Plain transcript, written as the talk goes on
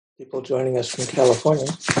people joining us from California.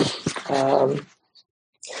 I'm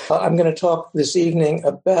going to talk this evening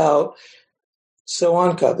about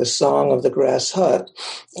Soanka, the Song of the Grass Hut.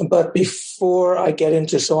 But before I get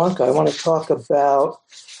into Soanka, I want to talk about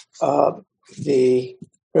the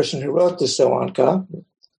person who wrote the Soanka,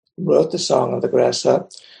 wrote the Song of the Grass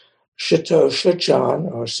Hut, Shito Shuchan,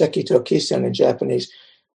 or Sekito Kisen in Japanese.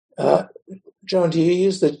 Joan, do you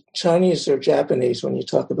use the Chinese or Japanese when you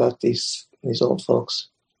talk about these old folks?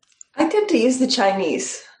 I tend to use the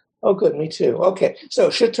Chinese. Oh, good. Me too. Okay. So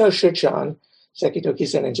Shito Shuchan, Sekito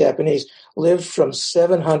Kisen in Japanese, lived from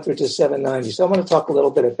 700 to 790. So I want to talk a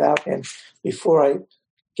little bit about him before I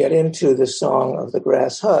get into the Song of the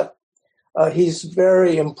Grass Hut. He's a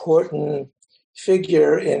very important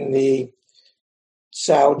figure in the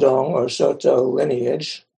Caodong or Soto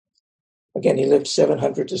lineage. Again, he lived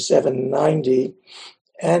 700 to 790.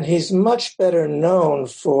 And he's much better known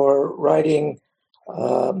for writing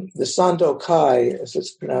the Sandokai, as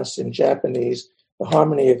it's pronounced in Japanese, the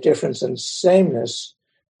harmony of difference and sameness,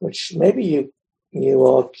 which maybe you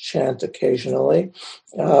all chant occasionally.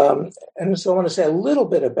 And so I want to say a little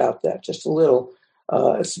bit about that, just a little.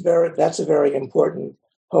 That's a very important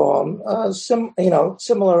poem,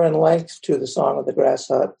 similar in length to the Song of the Grass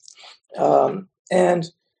Hut. And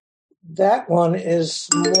that one is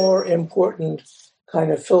more important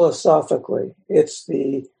kind of philosophically. It's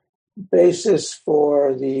the basis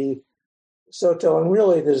for the Soto and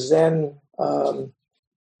really the Zen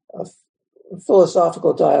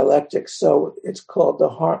philosophical dialectics. So it's called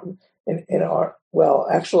in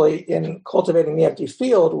Cultivating the Empty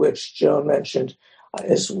Field, which Joan mentioned,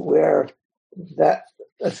 is where my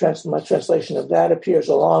translation of that appears,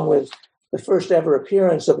 along with the first ever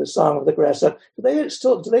appearance of the Song of the Grass Hut. Do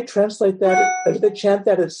they translate that? Do they chant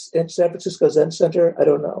that in San Francisco Zen Center? I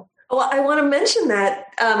don't know. Well, I want to mention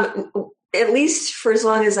that at least for as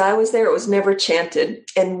long as I was there, it was never chanted.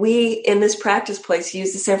 And we, in this practice place,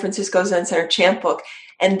 use the San Francisco Zen Center chant book.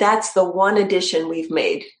 And that's the one addition we've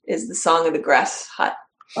made, is the Song of the Grass Hut.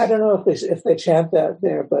 I don't know if they chant that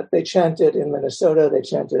there, but they chant it in Minnesota. They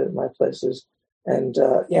chant it in my places. And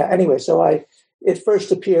anyway, so it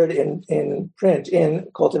first appeared in print in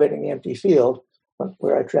Cultivating the Empty Field,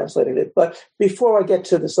 where I translated it. But before I get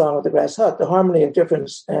to the Song of the Grass Hut, the harmony of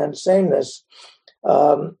difference and sameness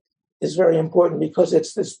is very important because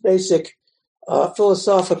it's this basic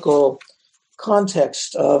philosophical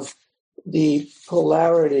context of the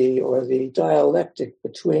polarity or the dialectic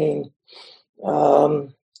between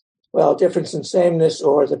difference and sameness,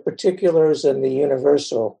 or the particulars and the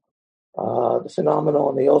universal, the phenomenal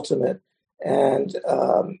and the ultimate. And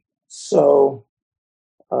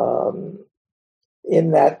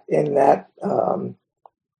in that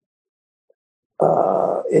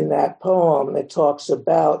poem, it talks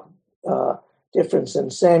about difference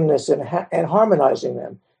and sameness and harmonizing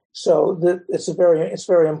them. So it's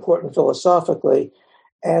very important philosophically.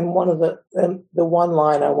 And the one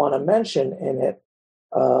line I want to mention in it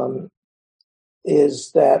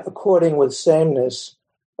is that according with sameness,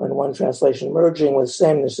 in one translation, merging with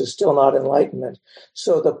sameness is still not enlightenment.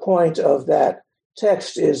 So the point of that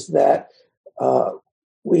text is that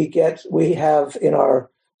we have in our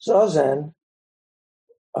Zazen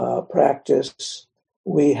practice,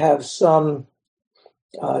 we have some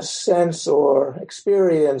sense or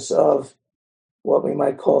experience of what we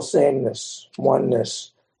might call sameness,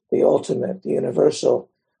 oneness, the ultimate, the universal.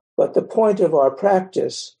 But the point of our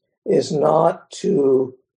practice is not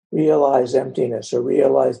to realize emptiness or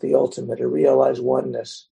realize the ultimate or realize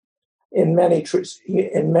oneness. In many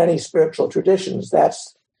spiritual traditions,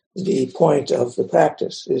 that's the point of the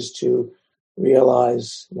practice, is to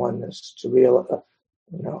realize oneness, to realize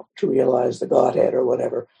the Godhead or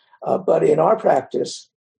whatever. But in our practice,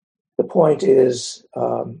 the point is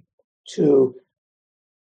to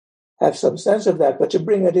have some sense of that, but to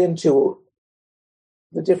bring it into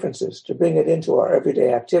the differences, to bring it into our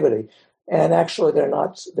everyday activity. And actually, they're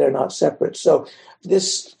not separate. So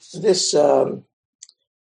this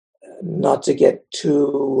not to get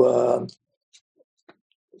too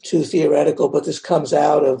theoretical, but this comes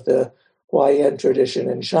out of the Huayan tradition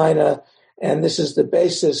in China, and this is the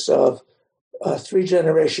basis of 3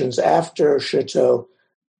 generations after Shito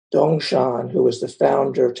Dongshan, who was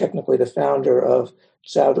technically the founder of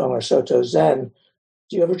Caodong or Soto Zen.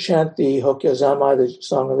 Do you ever chant the Hokyozamai, the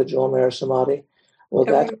Song of the Jewel Mirror Samadhi? Well,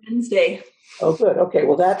 every Wednesday. Oh, good. Okay.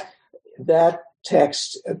 Well, that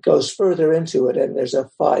text goes further into it, and there's a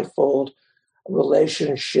 5-fold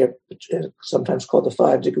relationship, sometimes called the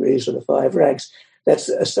 5 degrees or the 5 ranks. That's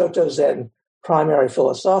a Soto Zen primary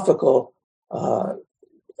philosophical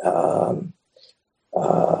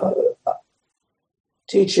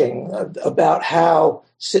teaching about how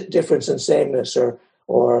difference and sameness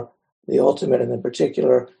or the ultimate and the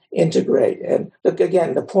particular integrate. And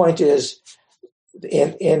again, the point is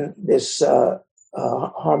in this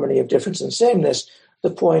harmony of difference and sameness,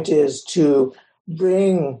 the point is to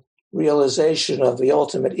bring realization of the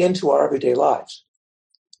ultimate into our everyday lives.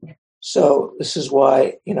 So this is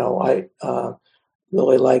why, I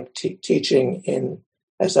really like teaching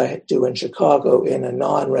as I do in Chicago, in a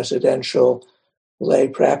non-residential lay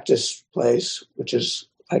practice place, which is,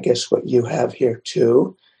 I guess, what you have here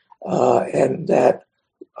too. And that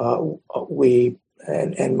we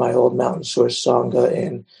and my old Mountain Source Sangha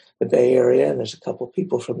in the Bay Area, and there's a couple of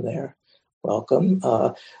people from there. Welcome.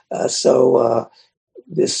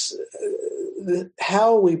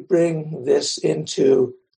 How we bring this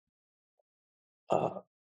into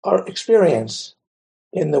our experience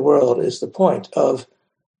in the world is the point of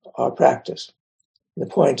our practice, the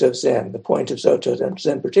point of Zen, the point of Soto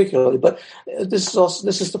Zen particularly, but this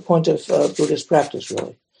is the point of Buddhist practice,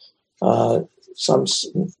 really. Some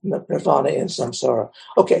nirvana in samsara.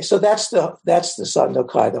 Okay, so that's the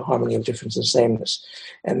Sandokai, the harmony of difference and sameness,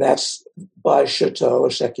 and that's by Shuto or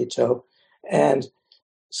Sekito, and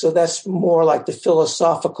so that's more like the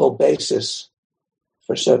philosophical basis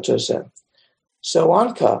for Soto Zen. So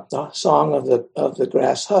Anka, the song of the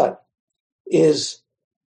grass hut, is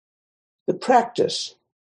the practice,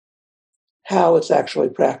 how it's actually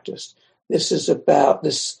practiced. This is about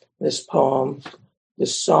this poem,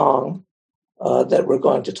 this song that we're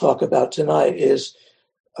going to talk about tonight is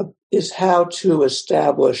how to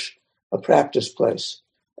establish a practice place.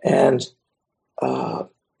 And,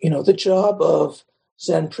 the job of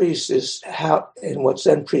Zen priests is what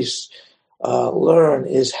Zen priests learn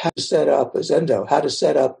is how to set up a zendo, how to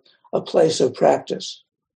set up a place of practice.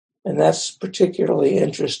 And that's particularly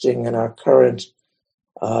interesting in our current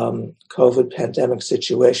COVID pandemic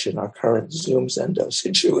situation, our current Zoom zendo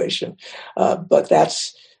situation. But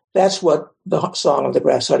that's what the Song of the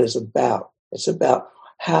Grass Hut is about. It's about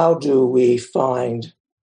how do we find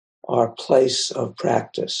our place of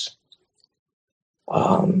practice.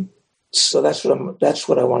 So that's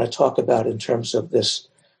what I want to talk about in terms of this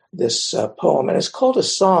poem, and it's called a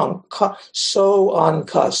song. So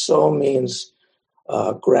Anka. So means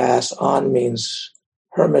grass. An means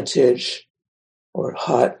hermitage or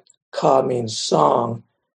hut. Ka means song,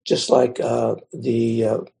 just like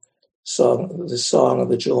the song of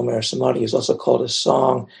the Jewel Mare Samadhi is also called a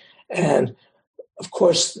song. And of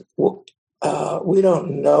course, we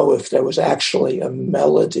don't know if there was actually a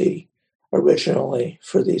melody originally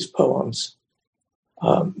for these poems.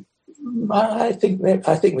 I think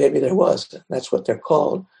maybe there was. That's what they're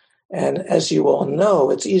called. And as you all know,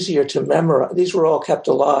 it's easier to memorize. These were all kept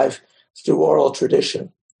alive through oral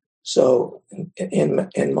tradition. So in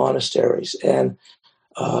monasteries, and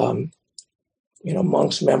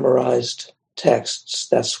monks memorized texts.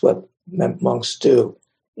 That's what monks do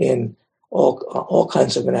in all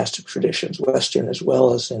kinds of monastic traditions, Western as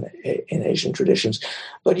well as in Asian traditions.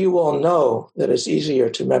 But you all know that it's easier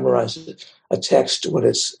to memorize a text when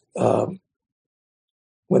there's a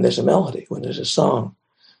melody, when there's a song.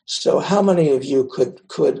 So how many of you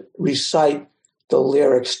could recite the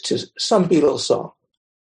lyrics to some Beatles song?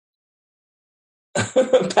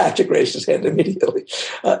 Patrick raised his hand immediately.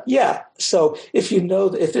 Yeah. So if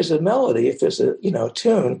there's a melody, if there's a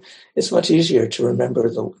tune, it's much easier to remember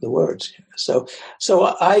the words. So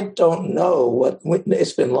I don't know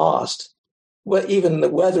it's been lost.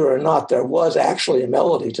 Even whether or not there was actually a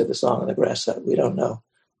melody to the Song of the Grass Hut, we don't know.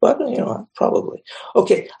 But probably.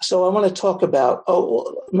 Okay. So I want to talk about.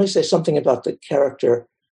 Let me say something about the character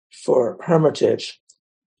for Hermitage.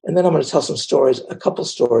 And then I'm going to tell a couple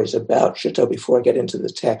stories about Shuto before I get into the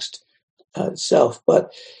text itself.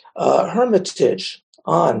 But Hermitage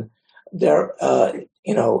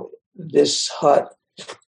this hut,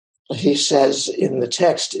 he says in the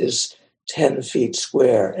text, is 10 feet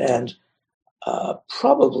square. And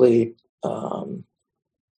probably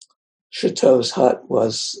Shuto's hut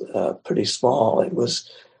was pretty small. It was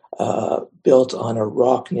built on a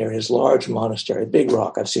rock near his large monastery, a big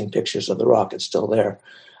rock. I've seen pictures of the rock. It's still there.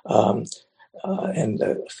 And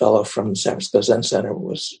a fellow from San Francisco Zen Center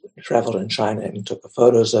traveled in China and took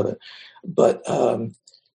photos of it. But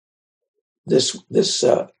this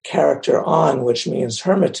character An, which means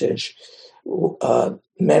hermitage,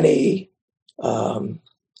 many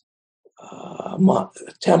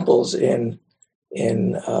temples in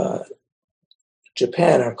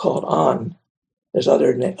Japan are called An. There's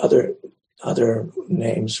other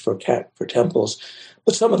names for temples,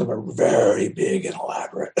 but some of them are very big and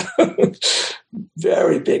elaborate.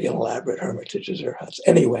 very big and elaborate hermitages or huts.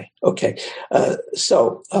 Anyway, okay.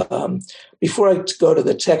 So before I go to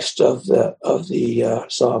the text of the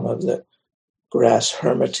Song of the Grass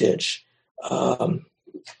Hermitage, a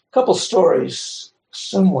couple stories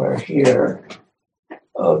somewhere here.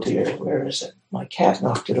 Oh dear, where is it? My cat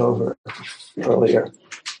knocked it over earlier.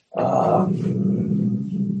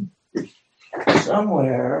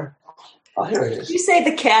 Somewhere. Oh, here it is. Did you say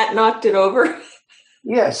the cat knocked it over?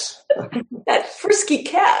 Yes. That frisky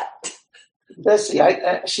cat.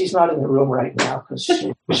 She's not in the room right now because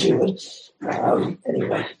she would.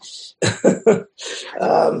 Anyway.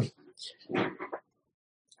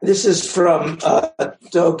 This is from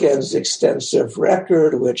Dogen's extensive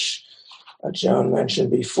record, which Joan mentioned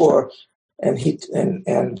before, and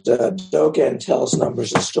Dogen tells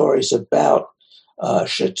numbers of stories about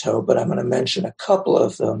Chateau, but I'm going to mention a couple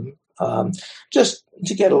of them just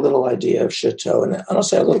to get a little idea of Chateau, and I'll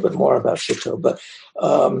say a little bit more about Chateau. But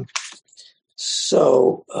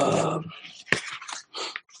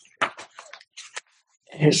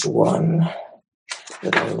here's one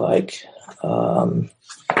that I like,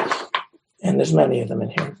 and there's many of them in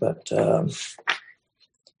here, but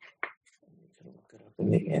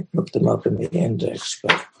look them up in the index,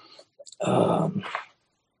 but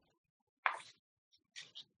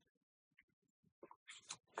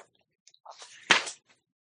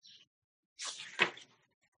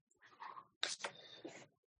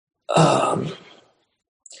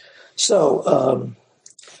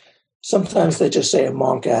sometimes they just say a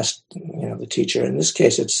monk asked, the teacher. In this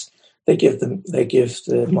case, they give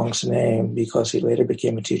the monk's name because he later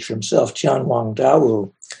became a teacher himself. Tian Wang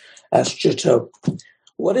Dawu asked Chateau,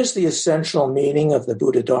 "What is the essential meaning of the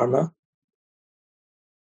Buddha Dharma?"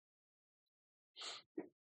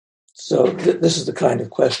 So this is the kind of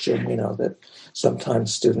question, that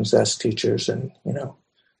sometimes students ask teachers, and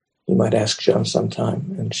you might ask Joan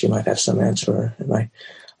sometime, and she might have some answer.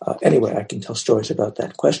 Anyway, I can tell stories about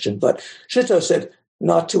that question. But Chateau said,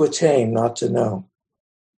 "Not to attain, not to know."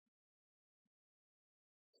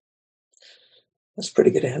 That's a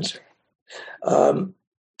pretty good answer.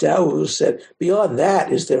 Dawu said, "Beyond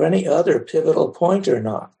that, is there any other pivotal point or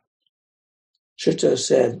not?" Chateau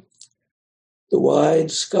said, "The wide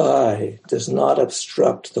sky does not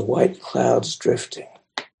obstruct the white clouds drifting."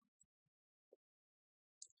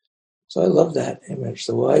 So I love that image.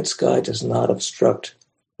 The wide sky does not obstruct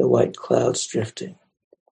the white clouds drifting.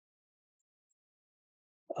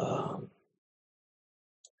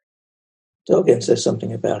 Dogen says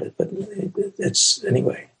something about it, but it's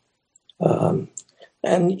anyway.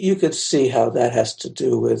 And you could see how that has to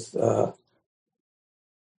do with the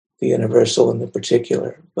universal and the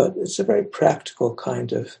particular, but it's a very practical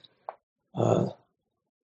kind of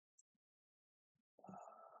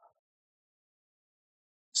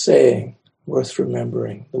saying worth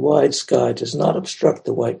remembering. The wide sky does not obstruct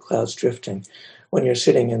the white clouds drifting. When you're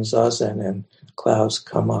sitting in zazen and clouds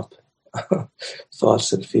come up,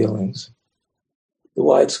 thoughts and feelings, the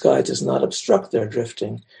wide sky does not obstruct their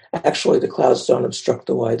drifting. Actually, the clouds don't obstruct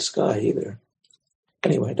the wide sky either.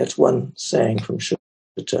 Anyway, that's one saying from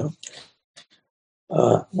Chateau.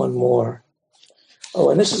 One more. Oh,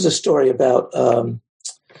 and this is a story about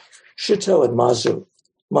Chateau and Mazu.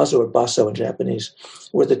 Mazu or Baso in Japanese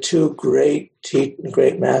were the two great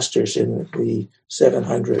masters in the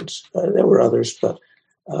 700s. There were others, but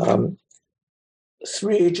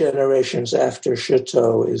 3 generations after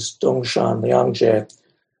Chateau is Dongshan Liangjie.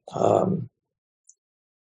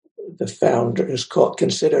 The founder is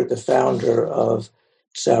considered the founder of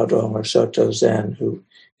Caodong or Soto Zen, who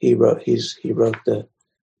he wrote the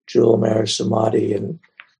Jewel Marriage Samadhi, and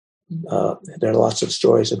there are lots of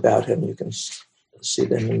stories about him. You can see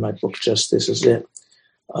them in my book, Just This Is It.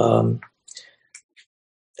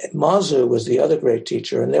 Mazu was the other great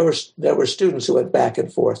teacher, and there were students who went back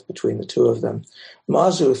and forth between the two of them.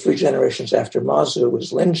 Mazu, 3 generations after Mazu,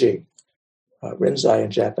 was Rinzai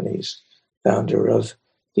in Japanese, founder of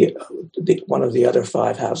one of the other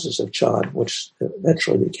 5 houses of Chan, which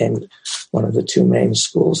eventually became one of the 2 main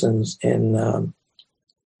schools in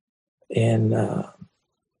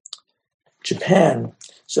Japan.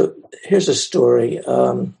 So here's a story.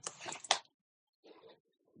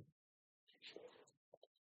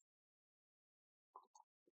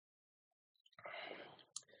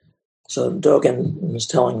 So Dogen was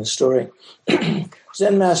telling the story.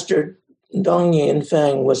 Zen master Dong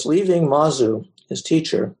Yinfeng was leaving Mazu, his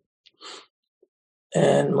teacher,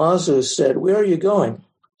 and Mazu said, "Where are you going?"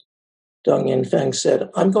 Dong Yinfeng said,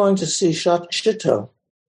 "I'm going to see Chateau."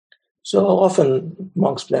 So often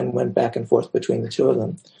monks then went back and forth between the two of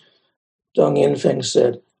them. Dong Yinfeng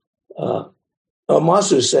said,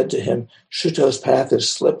 Mazu said to him, Shuto's path is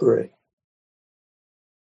slippery.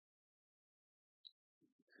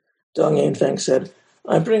 Dong Yinfeng said,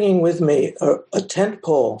 I'm bringing with me a tent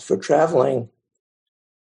pole for traveling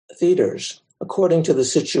theaters. According to the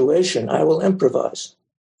situation, I will improvise.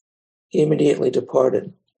 He immediately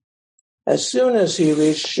departed. As soon as he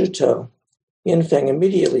reached Shuto, Yinfeng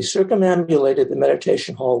immediately circumambulated the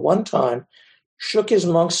meditation hall one time, shook his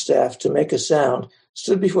monk's staff to make a sound,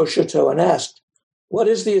 stood before Shuto and asked, what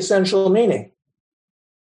is the essential meaning?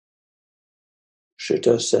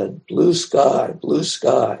 Shuto said, blue sky, blue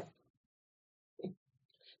sky.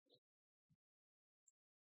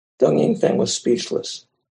 Dong Yinfeng was speechless.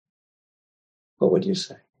 What would you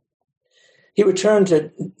say? He returned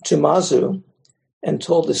to Mazu and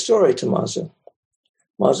told the story to Mazu.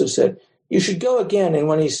 Mazu said, you should go again, and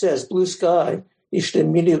when he says blue sky, you should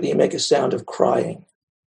immediately make a sound of crying.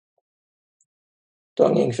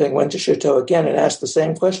 Dong Yinfeng went to Shuto again and asked the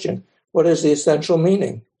same question, what is the essential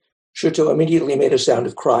meaning? Shuto immediately made a sound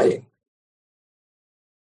of crying.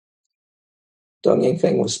 Dong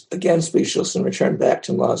Yinfeng was again speechless and returned back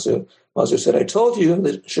to Mazu. Mazu said, I told you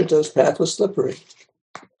that Shuto's path was slippery.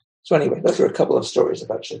 So anyway, those are a couple of stories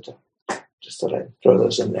about Shuto. Just thought I'd throw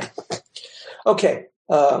those in there. Okay.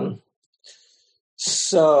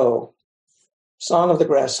 So, Song of the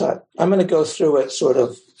Grass Hut. I'm going to go through it sort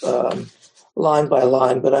of line by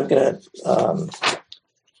line, but I'm going to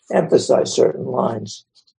emphasize certain lines.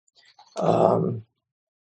 So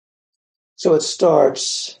it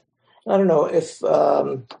starts, I don't know if,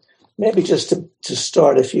 maybe just to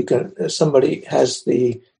start, if you can, if somebody has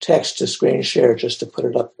the text to screen share, just to put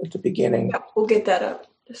it up at the beginning. Yep, we'll get that up.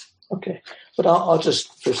 Okay, but I'll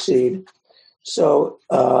just proceed. So,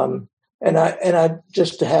 and I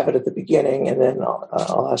just to have it at the beginning, and then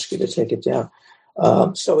I'll ask you to take it down.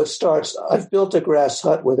 So it starts, I've built a grass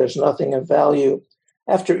hut where there's nothing of value.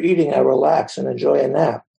 After eating, I relax and enjoy a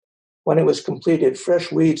nap. When it was completed,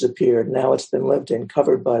 fresh weeds appeared. Now it's been lived in,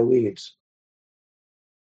 covered by weeds.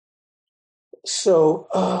 So,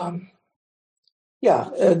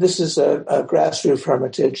 this is a grass roof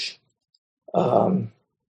hermitage.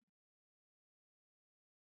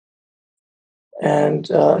 And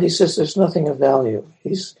he says there's nothing of value.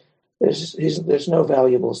 There's no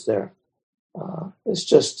valuables there. It's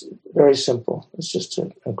just very simple. It's just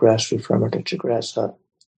a grass roof hermitage, a grass hut.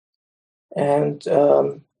 And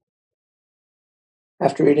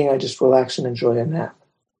after eating, I just relax and enjoy a nap.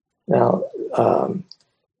 Now,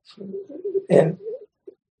 and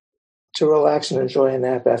to relax and enjoy a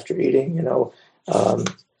nap after eating,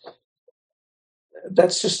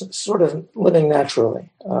 that's just sort of living naturally.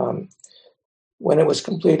 When it was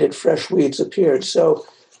completed, fresh weeds appeared. So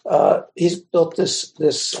he's built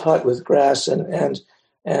this hut with grass, and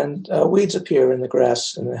weeds appear in the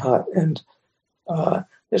grass in the hut. And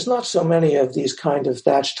there's not so many of these kind of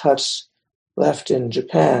thatched huts left in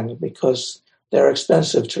Japan because they're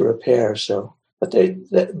expensive to repair. So, but it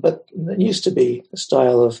used to be the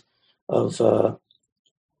style of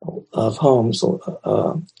homes,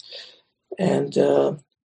 and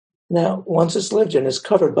now once it's lived in, it's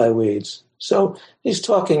covered by weeds. So he's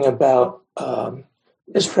talking about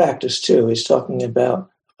his practice too. He's talking about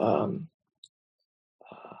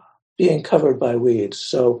being covered by weeds.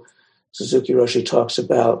 So Suzuki Roshi talks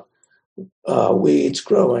about weeds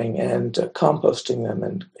growing and composting them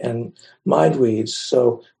and mind weeds.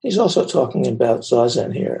 So he's also talking about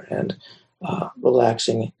zazen here and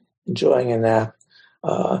relaxing, enjoying a nap.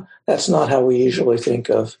 That's not how we usually think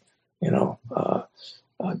of,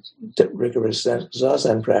 rigorous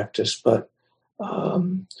zazen practice, but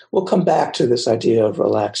we'll come back to this idea of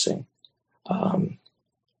relaxing.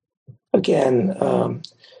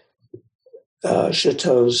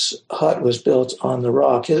 Shuto's hut was built on the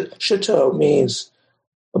rock. Shuto means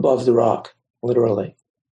above the rock, literally.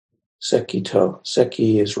 Seki-to.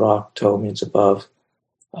 Seki is rock, to means above.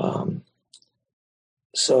 There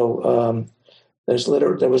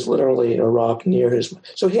was literally a rock near his.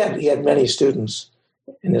 So he had many students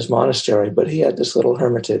in his monastery, but he had this little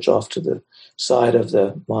hermitage off to the side of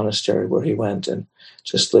the monastery where he went and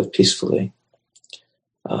just lived peacefully.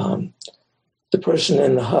 The person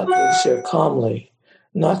in the hut lives here calmly,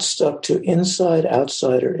 not stuck to inside,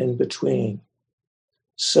 outside, or in between.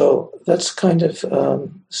 So that's kind of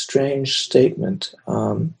strange statement.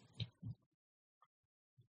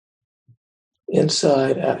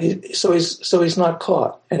 Inside, so he's not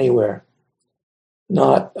caught anywhere.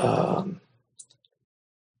 Not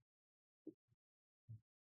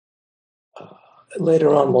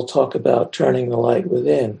later on, we'll talk about turning the light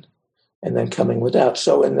within and then coming without.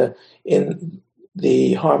 So in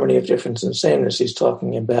the harmony of difference and sameness, he's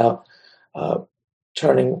talking about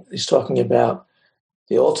he's talking about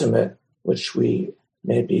the ultimate, which we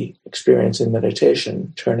maybe experience in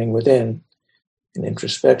meditation, turning within in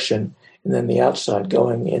introspection, and then the outside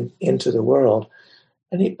going into the world.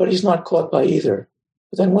 But he's not caught by either.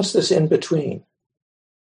 But then what's this in between?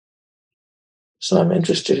 So I'm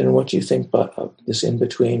interested in what you think this in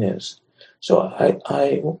between is. So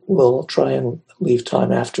I will try and leave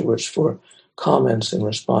time afterwards for comments and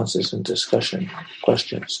responses and discussion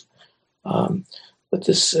questions. But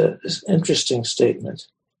this interesting statement.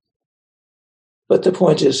 But the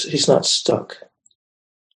point is, he's not stuck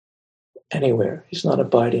anywhere. He's not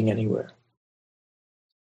abiding anywhere.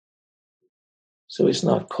 So he's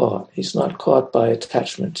not caught. He's not caught by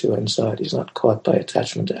attachment to inside. He's not caught by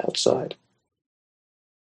attachment to outside.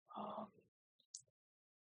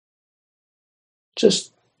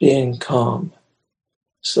 Just being calm.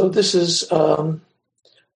 So this is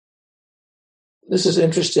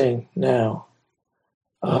interesting now.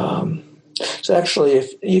 So actually,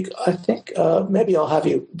 I think maybe I'll have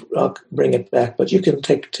you bring it back, but you can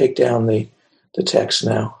take down the text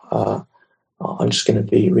now. I'm just going to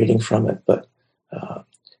be reading from it, but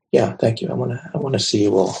yeah, thank you. I want to see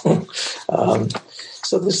you all.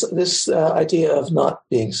 So this idea of not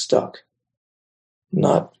being stuck,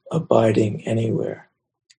 not abiding anywhere,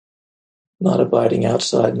 not abiding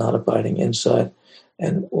outside, not abiding inside,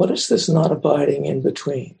 and what is this not abiding in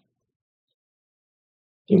between?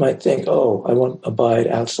 You might think, oh, I want to abide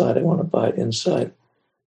outside, I want to abide inside.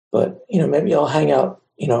 But, maybe I'll hang out,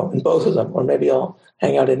 in both of them, or maybe I'll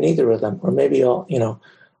hang out in neither of them, or maybe I'll,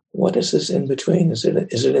 what is this in between? Is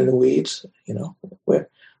it in the weeds?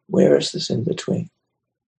 Where is this in between?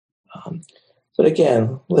 But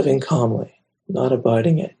again, living calmly, not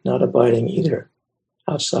abiding either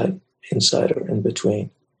outside, inside, or in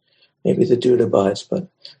between. Maybe the dude abides, but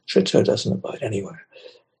Shrita doesn't abide anywhere.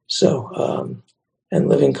 So, and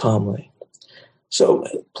living calmly. So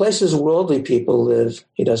places worldly people live,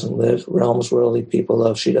 he doesn't live. Realms worldly people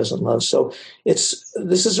love, she doesn't love. So this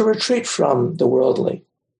is a retreat from the worldly.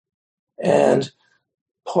 And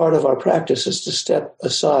part of our practice is to step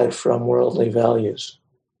aside from worldly values.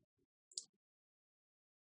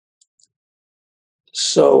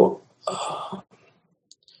 So,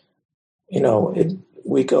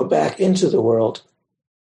 we go back into the world.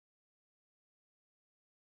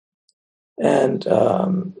 And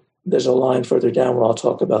there's a line further down where I'll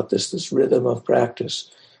talk about this rhythm of practice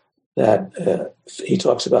that he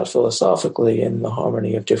talks about philosophically in the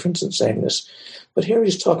harmony of difference and sameness. But here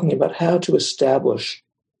he's talking about how to establish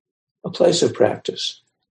a place of practice,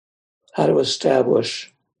 how to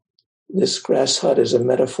establish this grass hut as a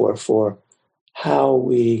metaphor for how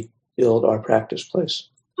we build our practice place,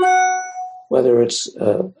 whether it's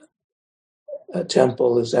a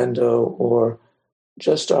temple, a zendo, or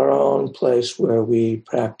just our own place where we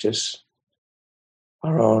practice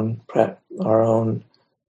our own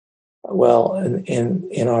well,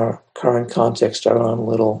 in our current context, our own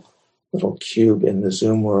little cube in the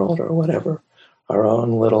Zoom world or whatever, our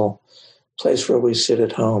own little place where we sit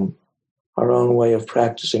at home, our own way of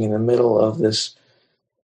practicing in the middle of this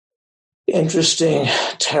interesting,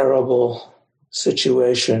 terrible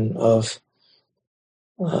situation of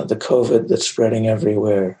the COVID that's spreading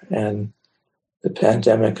everywhere and the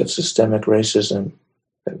pandemic of systemic racism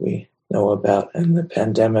that we know about, and the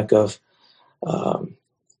pandemic of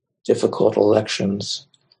difficult elections,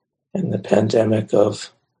 and the pandemic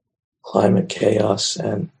of climate chaos,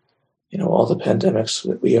 and all the pandemics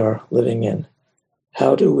that we are living in.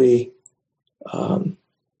 How do we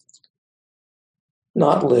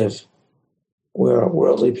not live where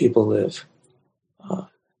worldly people live,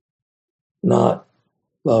 not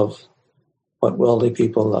love what worldly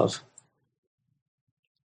people love?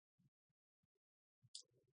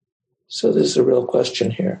 So this is a real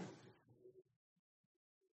question here.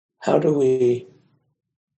 How do we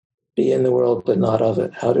be in the world but not of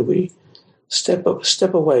it? How do we step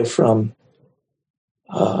away from,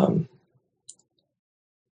 I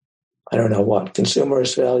don't know what,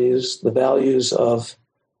 consumerist values, the values of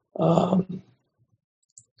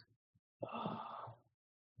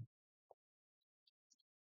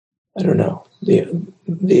I don't know,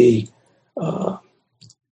 the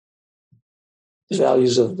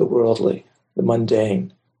values of the worldly, the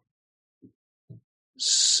mundane.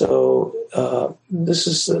 So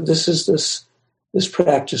this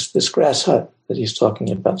practice, this grass hut that he's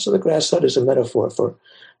talking about. So the grass hut is a metaphor for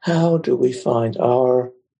how do we find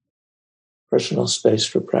our personal space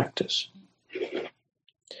for practice.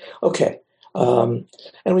 Okay, and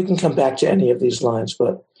we can come back to any of these lines,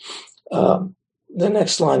 but the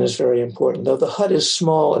next line is very important. Though the hut is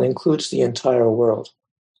small and includes the entire world.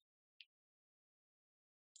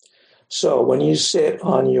 So when you sit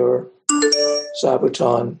on your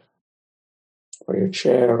zabuton or your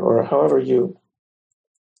chair or however you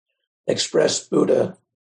express Buddha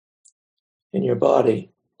in your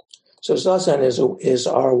body, so zazen is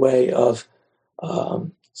our way of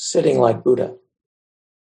sitting like Buddha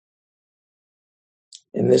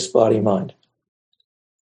in this body-mind.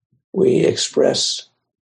 We express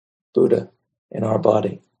Buddha in our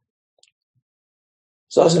body.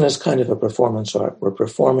 Zazen is kind of a performance art. We're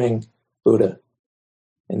performing Buddha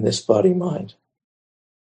in this body-mind.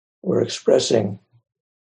 We're expressing,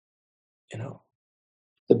 the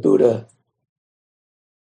Buddha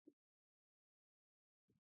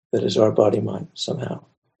that is our body-mind somehow.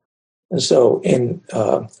 And so in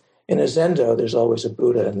a Zendo, there's always a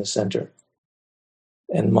Buddha in the center.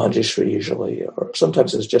 And Manjushri usually, or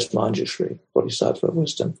sometimes it's just Manjushri, Bodhisattva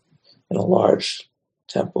wisdom, in a large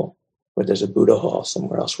temple where there's a Buddha hall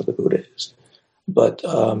somewhere else where the Buddha is. But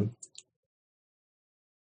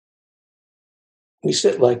we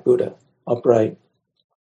sit like Buddha, upright,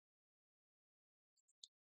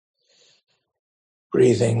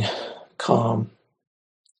 breathing, calm.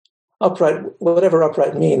 Upright, whatever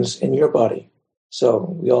upright means in your body.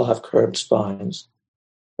 So we all have curved spines.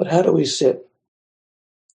 But how do we sit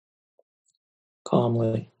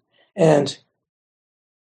calmly? And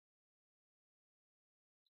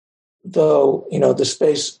though, the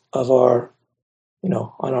space of our,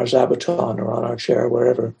 on our zabuton or on our chair,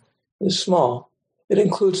 wherever, is small, it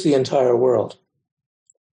includes the entire world.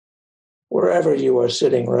 Wherever you are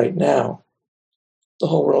sitting right now, the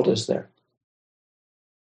whole world is there.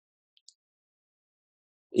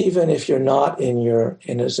 Even if you're not in a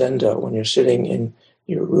Zendo, when you're sitting in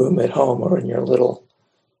your room at home or in your little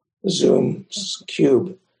Zoom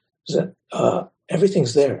cube,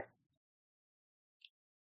 everything's there.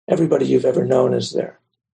 Everybody you've ever known is there.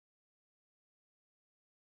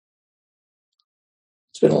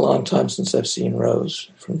 It's been a long time since I've seen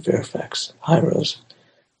Rose from Fairfax. Hi, Rose.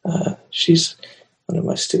 She's one of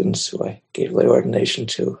my students who I gave lay ordination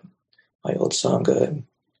to, my old Sangha in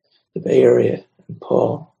the Bay Area. And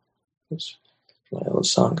Paul, who's my old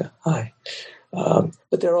Sangha. Hi.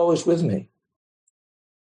 But they're always with me.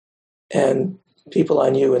 And people I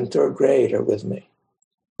knew in third grade are with me.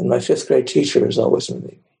 And my fifth grade teacher is always with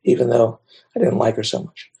me, even though I didn't like her so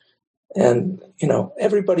much. And,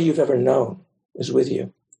 everybody you've ever known is with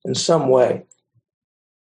you in some way.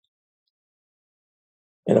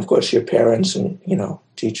 And of course, your parents and,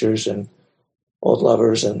 teachers and old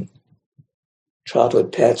lovers and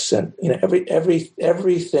childhood pets and,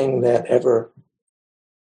 everything that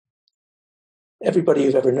everybody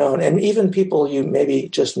you've ever known, and even people you maybe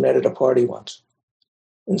just met at a party once,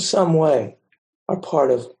 in some way are part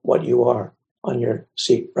of what you are on your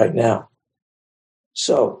seat right now.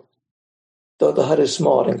 So, though the hut is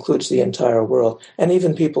small, it includes the entire world, and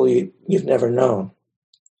even people you've never known.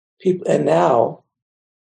 And now,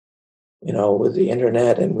 with the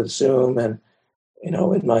internet and with Zoom and, in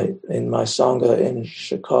my Sangha in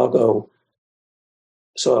Chicago.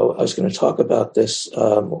 So I was going to talk about this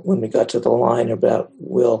when we got to the line about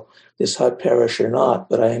will this hut perish or not,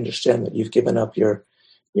 but I understand that you've given up your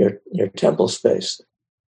temple space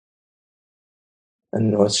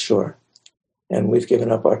in North Shore. And we've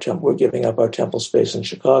given up we're giving up our temple space in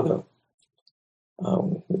Chicago.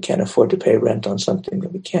 We can't afford to pay rent on something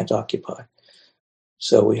that we can't occupy.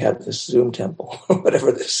 So we have this Zoom temple,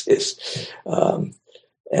 whatever this is.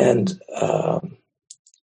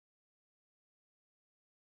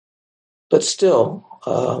 But still,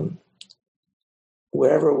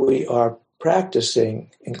 wherever we are practicing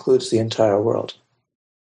includes the entire world.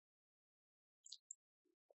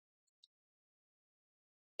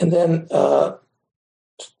 And then the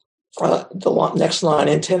next line,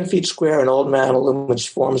 in 10 feet square, an old man illumines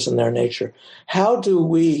forms in their nature. How do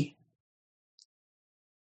we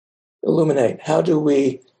illuminate? How do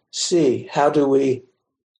we see? How do we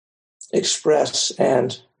express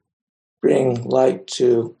and bring light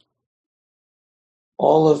to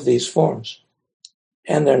all of these forms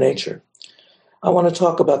and their nature? I want to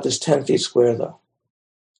talk about this 10 feet square, though.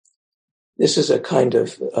 This is a kind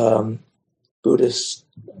of Buddhist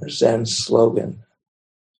or Zen slogan.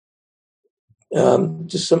 How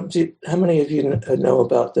many of you know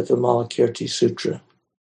about the Vimalakirti Sutra?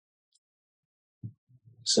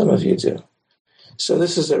 Some of you do. So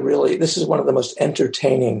this is one of the most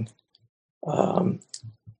entertaining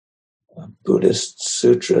Buddhist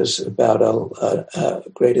sutras about a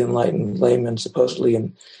great enlightened layman, supposedly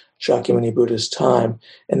in Shakyamuni Buddha's time.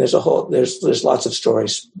 And there's lots of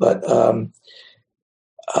stories, but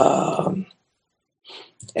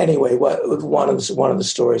anyway, one of the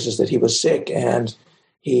stories is that he was sick and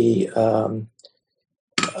the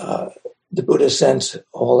Buddha sent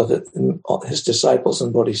all his disciples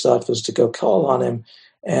and bodhisattvas to go call on him.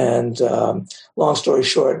 And long story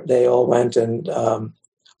short, they all went and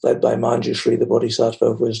led by Manjushri, the bodhisattva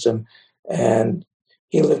of wisdom. And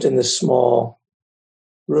he lived in this small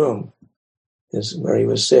room where he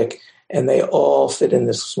was sick. And they all fit in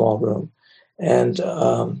this small room. And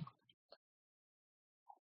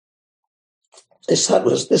this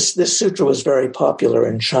sutra was very popular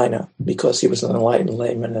in China because he was an enlightened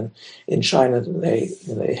layman, and in China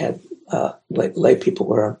they had lay people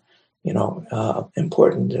were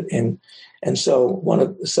important, and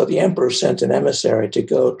so the emperor sent an emissary to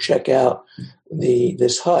go check out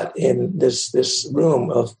this hut in this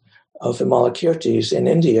room of Vimalakirtis in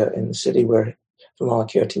India, in the city where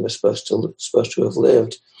Vimalakirti was supposed to have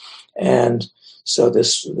lived, and so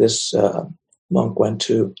this monk went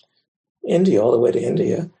to India, all the way to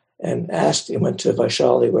India, and he went to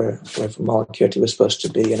Vaishali, where Vimalakirti was supposed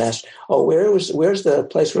to be, and asked, where's the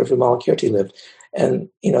place where Vimalakirti lived? And,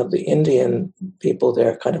 the Indian people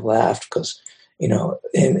there kind of laughed because,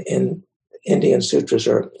 in Indian sutras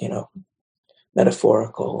are,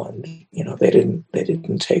 metaphorical, and, they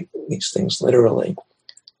didn't take these things literally.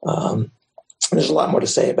 There's a lot more to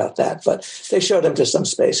say about that, but they showed him to some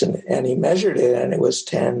space, and he measured it, and it was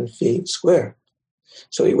 10 feet square.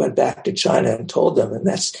 So he went back to China and told them, and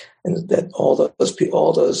that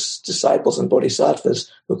all those disciples and bodhisattvas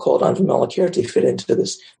who called on Vimalakirti fit into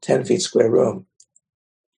this 10 feet square room.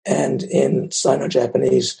 And in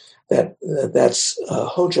Sino-Japanese, that's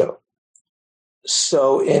hojo.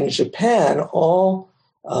 So in Japan, all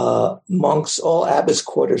monks, all abbots'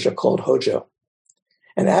 quarters are called hojo,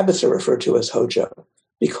 and abbots are referred to as hojo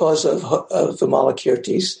because of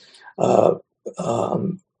Vimalakirti's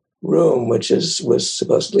room, which was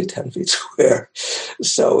supposedly 10 feet square.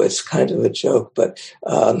 So it's kind of a joke, but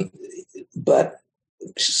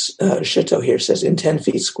Shito here says in 10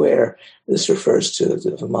 feet square, this refers to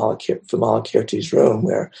the Vimalakirti's room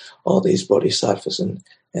where all these bodhisattvas and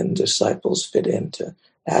disciples fit in to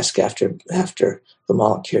ask after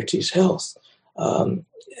Vimalakirti's health. And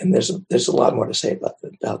there's a lot more to say about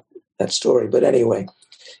that story. But anyway,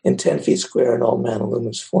 in 10 feet square, an old man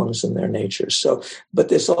illumines forms in their nature. So, but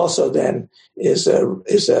this also then is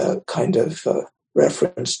a kind of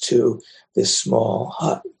reference to this small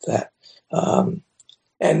hut that,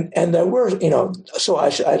 and there were, so I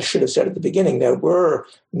should have said at the beginning, there were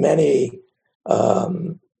many,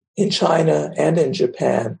 in China and in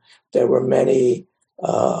Japan, there were many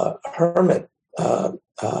hermit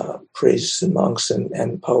priests and monks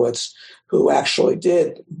and poets who actually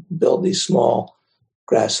did build these small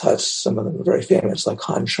grass huts. Some of them are very famous, like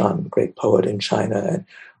Han Shan, great poet in China, and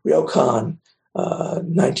Ryokan,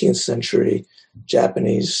 19th century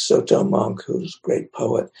Japanese Soto monk, who's a great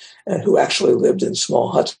poet, and who actually lived in small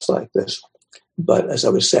huts like this. But as I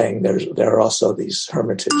was saying, there are also these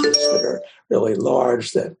hermitages that are really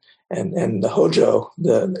large, and the hojo,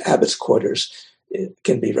 the abbot's quarters, it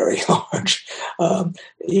can be very large,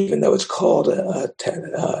 even though it's called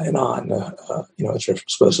an on.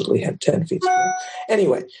 It's supposedly 10 feet square.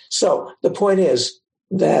 Anyway, so the point is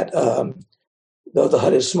that though the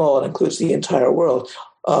hut is small, it includes the entire world.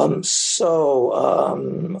 I want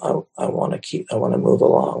to move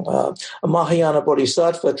along. A Mahayana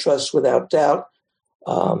bodhisattva trusts without doubt.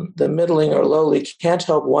 The middling or lowly can't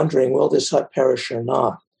help wondering, will this hut perish or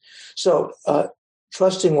not? So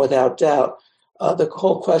trusting without doubt. The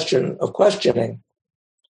whole question of questioning,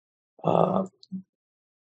 a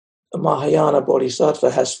Mahayana bodhisattva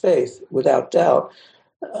has faith without doubt,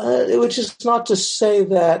 which is not to say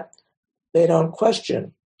that they don't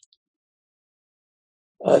question.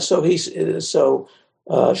 So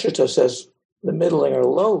Shito says the middling or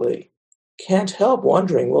lowly can't help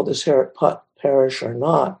wondering, will this hut perish or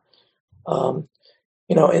not?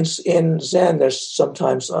 In Zen, there's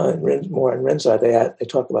sometimes more in Rinzai they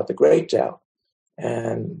talk about the great Tao.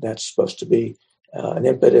 And that's supposed to be an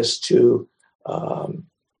impetus to,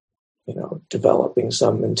 developing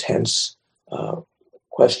some intense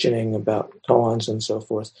questioning about koans and so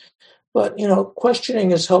forth. But,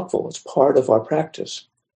 questioning is helpful. It's part of our practice.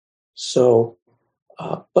 So,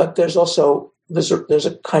 but there's also, there's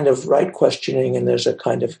a kind of right questioning, and there's a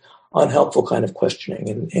kind of unhelpful kind of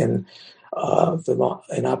questioning. In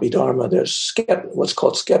Abhidharma, there's what's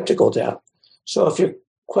called skeptical doubt. So if you're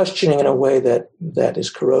questioning in a way that is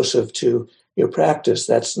corrosive to your practice,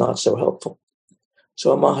 that's not so helpful.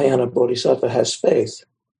 So a Mahayana bodhisattva has faith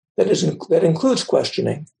that includes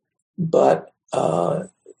questioning, but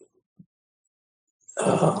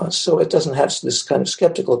So it doesn't have this kind of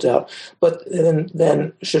skeptical doubt. But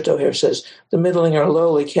then Chateau here says, the middling or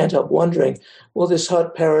lowly can't help wondering, will this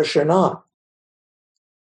hut perish or not?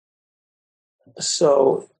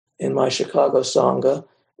 So in my Chicago Sangha,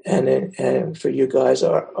 and for you guys,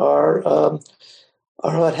 our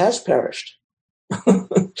hut has perished.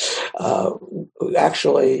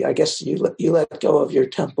 Actually, I guess you let go of your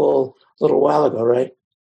temple a little while ago, right?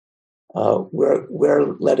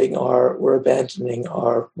 We're abandoning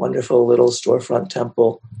our wonderful little storefront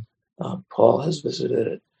temple. Paul has visited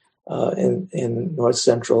it in north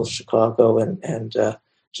central Chicago, and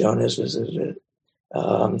Joan has visited it.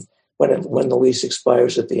 When the lease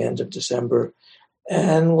expires at the end of December,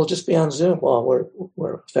 and we'll just be on Zoom. Well,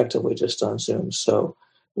 we're effectively just on Zoom. So,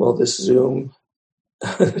 will this Zoom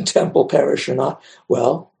temple perish or not?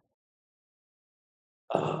 Well,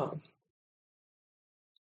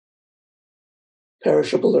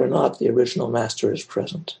 perishable or not, the original master is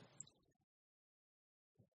present.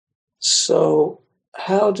 So,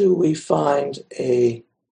 how do we find a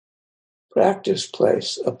practice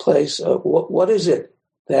place? A place of what is it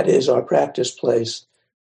that is our practice place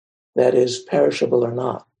that is perishable or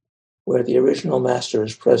not, where the original master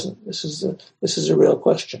is present? This is a real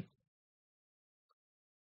question.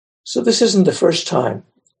 So this isn't the first time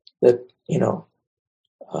that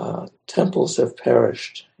temples have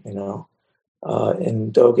perished. In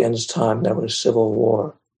Dogen's time, there was civil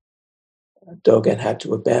war. Dogen had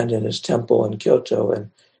to abandon his temple in Kyoto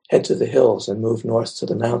and head to the hills and move north to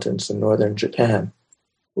the mountains in northern Japan.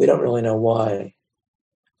 We don't really know why.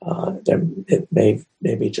 It may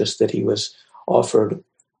be just that he was offered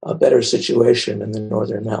a better situation in the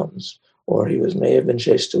northern mountains, or he may have been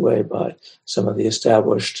chased away by some of the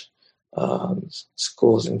established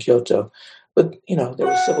schools in Kyoto. But there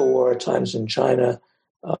was civil war at times in China.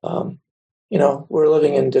 We're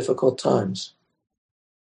living in difficult times.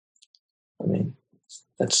 I mean,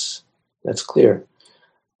 that's clear.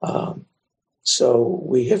 So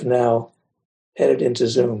we have now headed into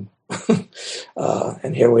Zoom,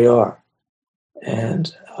 and here we are,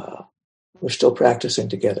 and we're still practicing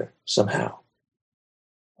together somehow.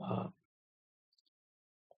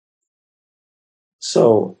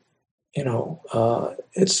 So,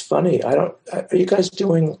 it's funny. Are you guys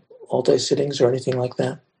doing all-day sittings or anything like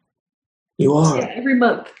that? You are? Yeah, every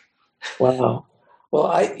month. Wow. Well,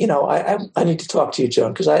 I need to talk to you,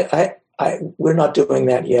 Joan, because we're not doing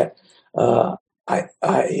that yet. I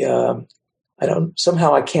don't,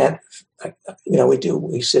 somehow I can't,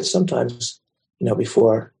 we sit sometimes,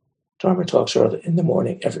 before Dharma talks or in the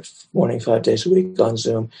morning, every morning, 5 days a week on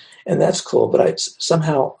Zoom. And that's cool. But I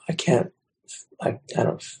can't, I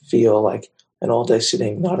don't feel like an all-day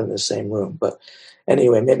sitting, not in the same room. But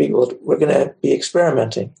anyway, maybe we're going to be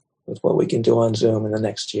experimenting with what we can do on Zoom in the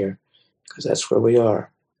next year, because that's where we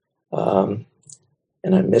are. And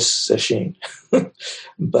I miss Sesshin.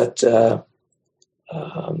 But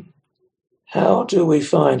how do we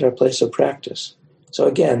find our place of practice? So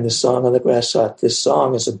again, this song on the grass hut, this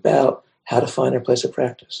song is about how to find our place of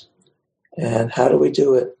practice. And how do we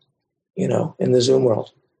do it, in the Zoom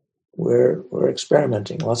world? We're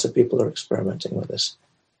experimenting. Lots of people are experimenting with this.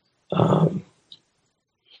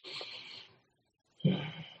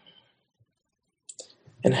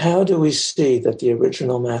 And how do we see that the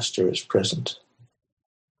original master is present?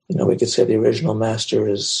 We could say the original master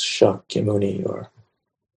is Shakyamuni, or,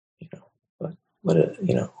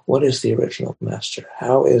 what is the original master?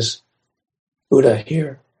 How is Buddha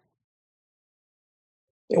here?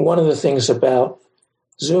 And one of the things about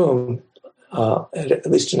Zoom, at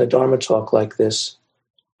least in a Dharma talk like this,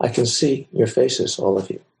 I can see your faces, all of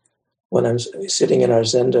you. When I'm sitting in our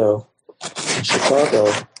Zendo in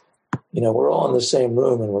Chicago, we're all in the same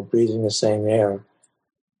room and we're breathing the same air.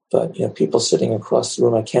 But, people sitting across the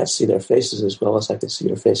room, I can't see their faces as well as I can see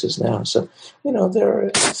your faces now. So,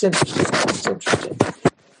 it's interesting. It's interesting.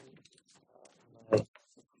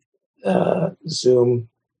 Zoom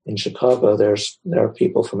in Chicago, there are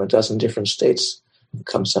people from a dozen different states who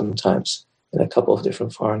come sometimes in a couple of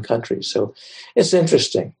different foreign countries. So it's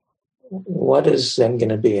interesting. What is Zen going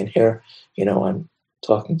to be? And here, I'm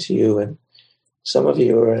talking to you, and some of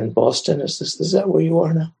you are in Boston. Is that where you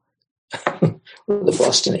are now? The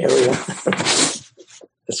Boston area.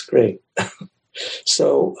 That's great.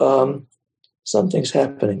 So something's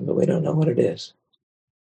happening, but we don't know what it is.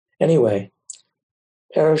 Anyway,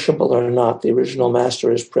 perishable or not, the original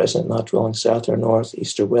master is present, not dwelling south or north,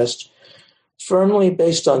 east or west. Firmly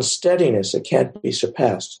based on steadiness, it can't be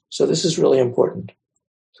surpassed. So this is really important.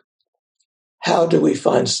 How do we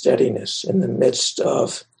find steadiness in the midst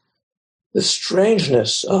of the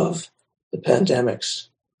strangeness of the pandemics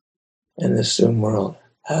in this Zoom world?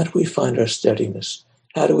 How do we find our steadiness?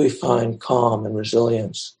 How do we find calm and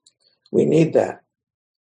resilience? We need that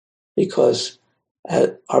because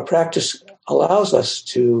our practice allows us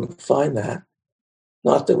to find that.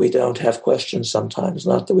 Not that we don't have questions sometimes,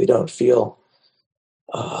 not that we don't feel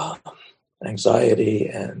anxiety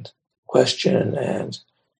and question and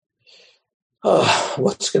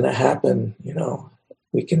what's going to happen,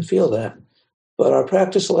 we can feel that. But our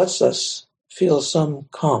practice lets us feel some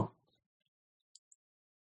calm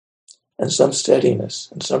and some steadiness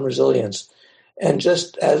and some resilience, and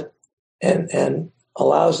and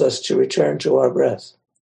allows us to return to our breath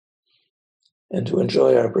and to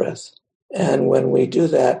enjoy our breath. And when we do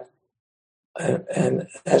that, and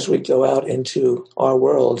as we go out into our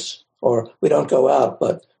worlds, or we don't go out,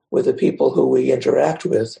 but with the people who we interact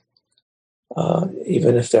with,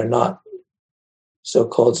 even if they're not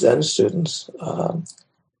so-called Zen students,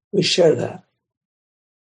 we share that.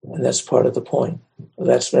 And that's part of the point.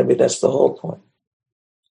 That's the whole point.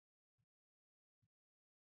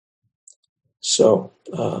 So,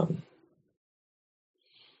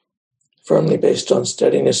 firmly based on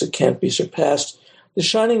steadiness, it can't be surpassed. The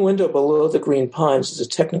shining window below the green pines is a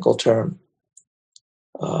technical term.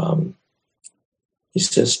 He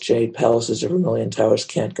says jade palaces or vermilion towers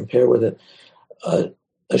can't compare with it.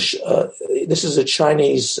 This is a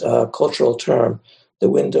Chinese cultural term. The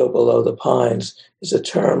window below the pines is a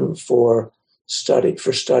term for study.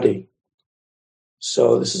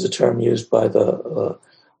 So this is a term used by the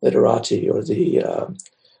literati or the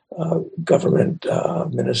government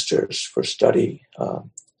ministers for study.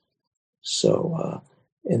 So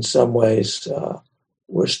in some ways,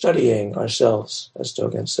 we're studying ourselves, as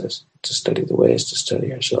Dogen says. To study the way is to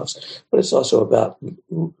study ourselves. But it's also about,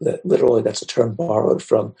 literally, that's a term borrowed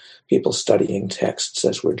from people studying texts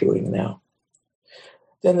as we're doing now.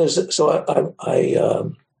 Then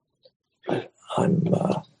I'm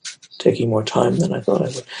taking more time than I thought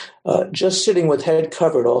I would. Just sitting with head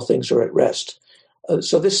covered, all things are at rest.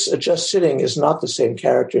 So this just sitting is not the same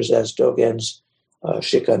characters as Dogen's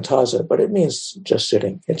shikantaza, but it means just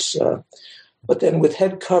sitting. But then with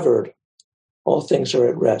head covered, all things are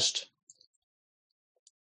at rest.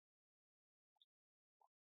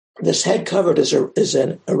 This head covered is a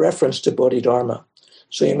reference to Bodhidharma.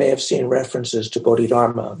 So you may have seen references to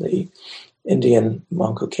Bodhidharma, the Indian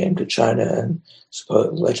monk who came to China and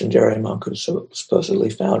legendary monk who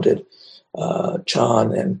supposedly founded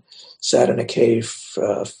Chan and sat in a cave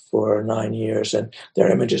for 9 years, and there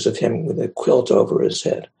are images of him with a quilt over his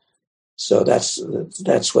head. So that's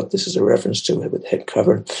what this is a reference to, with head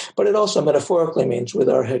covered. But it also metaphorically means with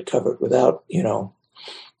our head covered, without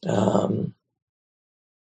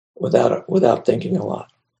without thinking a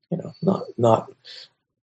lot, not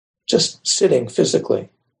just sitting physically.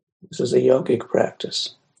 This is a yogic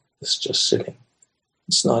practice. It's just sitting.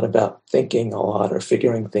 It's not about thinking a lot or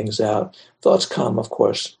figuring things out. Thoughts come, of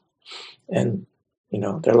course, and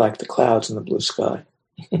they're like the clouds in the blue sky.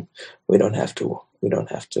 We don't have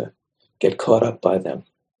to get caught up by them.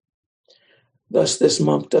 Thus, this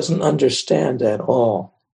monk doesn't understand at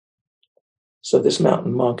all. So this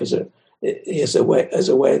mountain monk is a way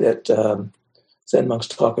that Zen monks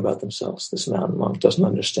talk about themselves. This mountain monk doesn't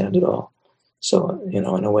understand at all. So, in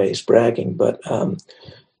a way, he's bragging, but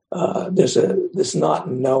this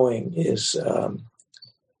not knowing is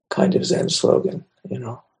kind of Zen slogan.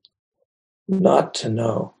 Not to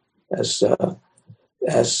know, as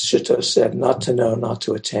Shito said, not to know, not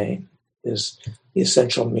to attain is the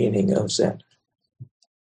essential meaning of Zen.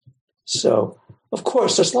 So, of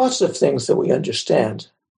course, there's lots of things that we understand.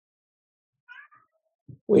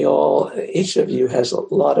 Each of you has a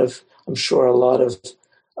lot of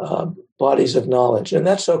bodies of knowledge, and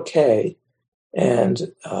that's okay.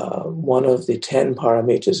 And one of the 10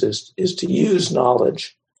 paramitas is to use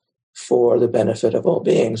knowledge for the benefit of all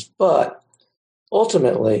beings. But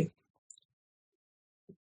ultimately,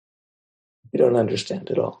 we don't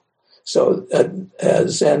understand it all. So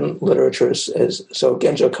Zen literature is so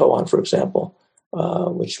Genjo Koan, for example,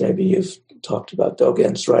 which maybe you've talked about,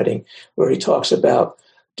 Dogen's writing, where he talks about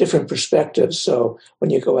different perspectives. So when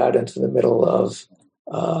you go out into the middle of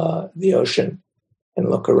the ocean and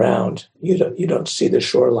look around, you don't see the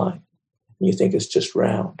shoreline. You think it's just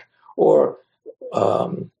round. Or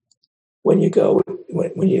when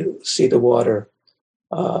you see the water,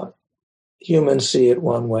 humans see it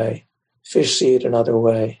one way, fish see it another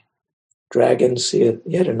way, dragons see it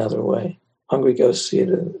yet another way, hungry ghosts see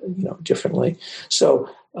it differently. So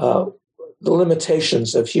the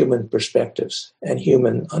limitations of human perspectives and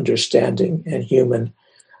human understanding and human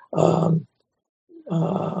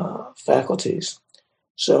faculties.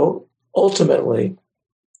 So ultimately,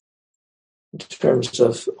 in terms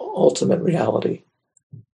of ultimate reality.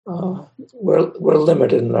 We're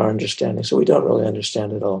limited in our understanding, so we don't really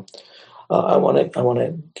understand it all. I want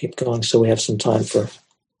to keep going so we have some time for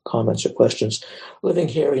comments or questions. Living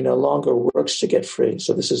here, he no longer works to get free.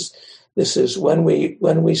 So this is when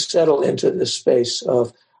we settle into this space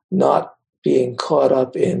of not being caught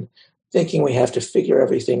up in thinking we have to figure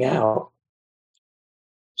everything out.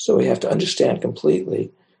 So we have to understand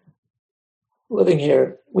completely. Living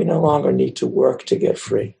here, we no longer need to work to get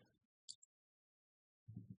free.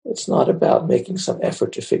 It's not about making some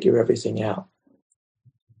effort to figure everything out.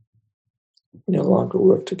 We no longer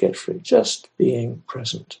work to get free, just being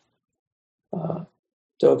present.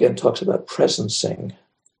 Dogen talks about presencing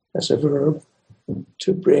as a verb,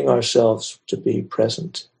 to bring ourselves to be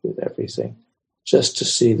present with everything, just to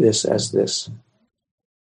see this as this,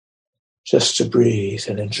 just to breathe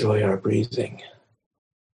and enjoy our breathing,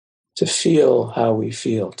 to feel how we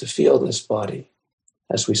feel, to feel this body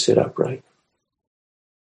as we sit upright.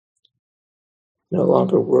 No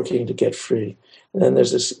longer working to get free. And then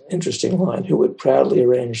there's this interesting line, who would proudly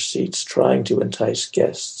arrange seats trying to entice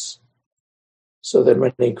guests. So there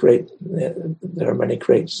are many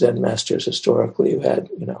great Zen masters historically who had,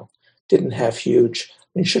 didn't have huge.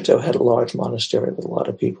 Shuto had a large monastery with a lot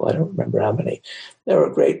of people. I don't remember how many. There were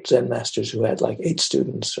great Zen masters who had like 8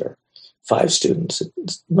 students or 5 students.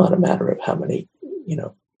 It's not a matter of how many,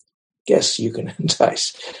 guests you can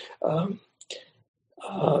entice.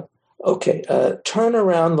 Turn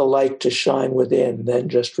around the light to shine within, then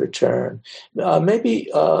just return. Maybe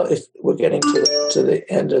if we're getting to the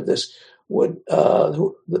end of this, would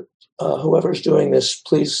whoever's doing this,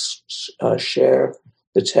 please share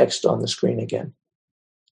the text on the screen again.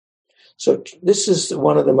 So this is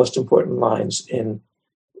one of the most important lines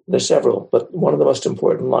there's several, but one of the most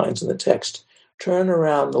important lines in the text. Turn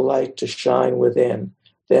around the light to shine within,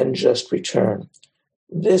 then just return.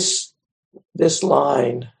 This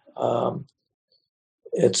line,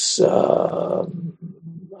 it's,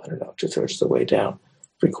 2/3 of the way down,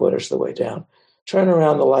 3/4 of the way down. Turn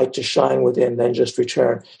around the light to shine within, then just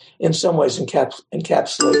return. In some ways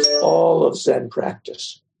encapsulates all of Zen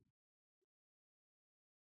practice.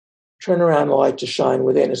 Turn around the light to shine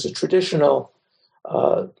within is a traditional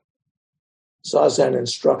Zazen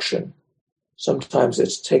instruction. Sometimes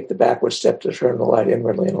it's take the backward step to turn the light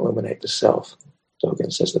inwardly and illuminate the self.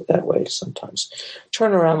 Dogen says it that way sometimes.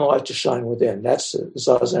 Turn around the light to shine within. That's the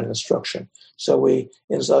Zazen instruction. So in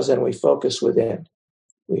Zazen, we focus within.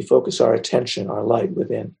 We focus our attention, our light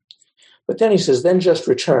within. But then he says, then just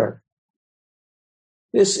return.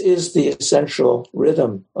 This is the essential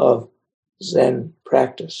rhythm of Zen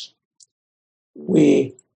practice.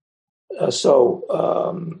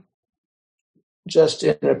 Just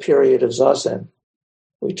in a period of Zazen,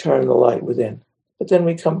 we turn the light within. But then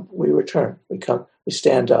we return. We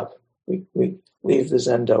stand up. We leave the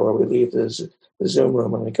Zendo, or we leave the Zoom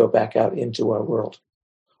room, and we go back out into our world.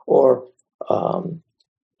 Or,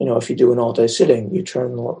 if you do an all-day sitting, you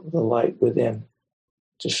turn the light within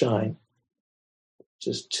to shine,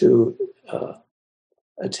 just to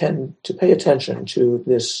pay attention to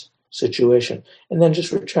this situation, and then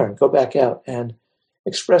just return. Go back out and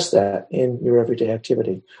express that in your everyday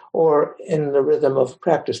activity, or in the rhythm of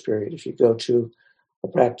practice period. If you go to a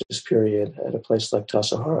practice period at a place like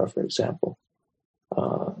Tassajara, for example.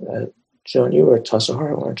 Joan, you were at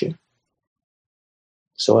Tassajara, weren't you?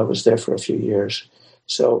 So I was there for a few years.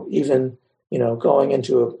 So even going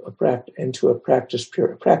into a practice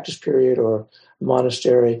period or a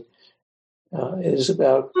monastery is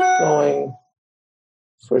about going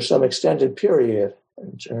for some extended period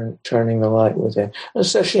and turning the light within. And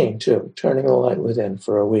sesshin too, turning the light within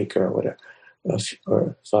for a week or whatever,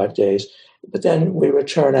 or 5 days. But then we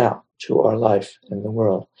return out to our life in the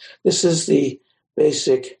world. This is the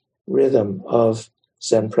basic rhythm of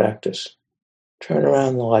Zen practice. Turn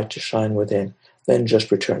around the light to shine within, then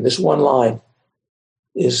just return. This one line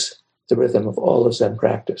is the rhythm of all of Zen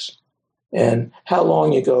practice. And how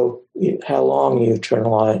long you turn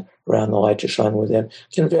around the light to shine within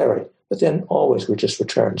can vary, but then always we just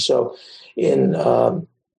return. So in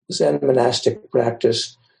Zen monastic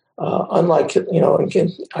practice, unlike,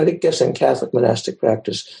 I guess in Catholic monastic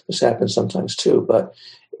practice, this happens sometimes too, but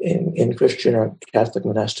in Christian or Catholic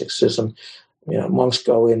monasticism, monks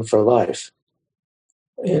go in for life.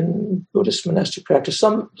 In Buddhist monastic practice,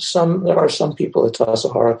 there are some people at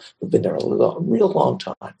Tassajara who've been there a real long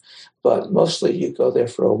time, but mostly you go there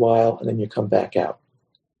for a while and then you come back out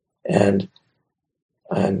and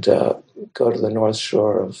go to the North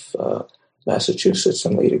Shore of Massachusetts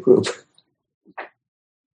and lead a group.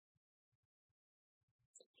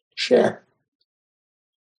 Share.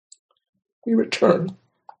 We return.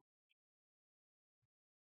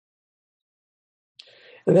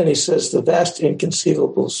 And then he says the vast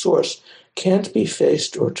inconceivable source can't be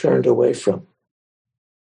faced or turned away from.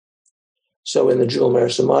 So in the Jewel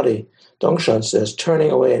Samadhi, Dongshan says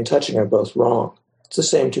turning away and touching are both wrong. It's the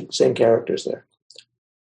same characters there.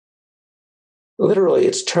 Literally,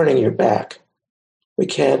 it's turning your back. We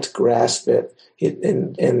can't grasp it.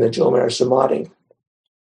 In the Jewel Samadhi,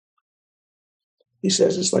 he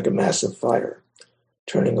says it's like a massive fire.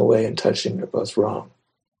 Turning away and touching are both wrong.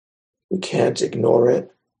 We can't ignore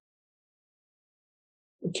it.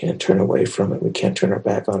 We can't turn away from it. We can't turn our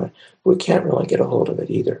back on it. We can't really get a hold of it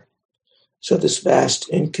either. So this vast,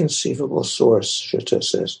 inconceivable source, Sutta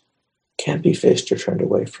says, can't be faced or turned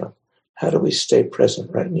away from. How do we stay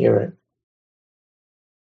present right near it?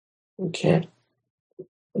 We can't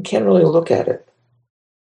really look at it.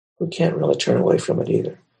 We can't really turn away from it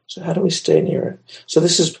either. So how do we stay near it? So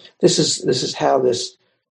this is how this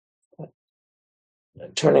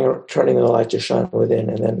turning the light to shine within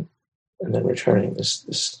and then returning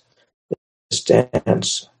this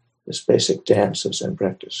dance, this basic dance of Zen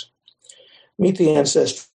practice. Meet the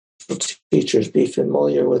ancestral teachers, be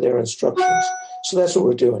familiar with their instructions. So that's what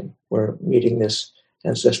we're doing. We're meeting this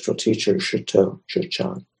ancestral teacher,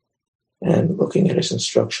 Shichan, and looking at his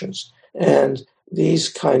instructions. And these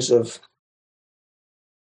kinds of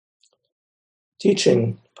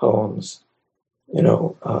teaching poems,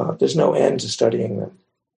 there's no end to studying them.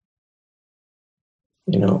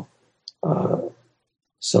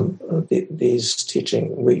 These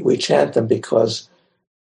teaching, we chant them because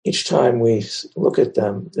each time we look at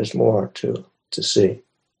them, there's more to see.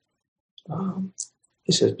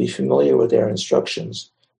 He says, be familiar with their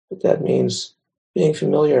instructions, but that means being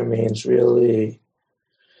familiar means really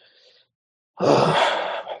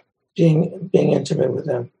being intimate with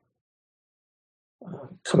them,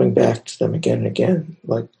 coming back to them again and again.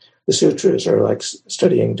 Like the sutras are like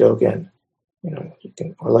studying Dogen,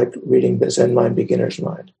 or like reading the Zen Mind, Beginner's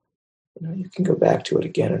Mind. You can go back to it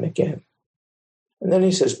again and again. And then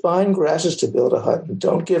he says, bind grasses to build a hut and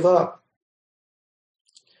don't give up.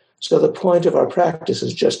 So the point of our practice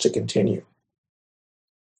is just to continue.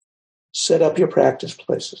 Set up your practice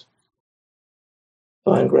places.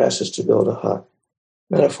 Find grasses to build a hut.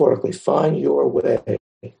 Metaphorically, find your way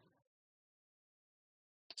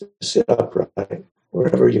to sit upright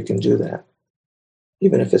wherever you can do that,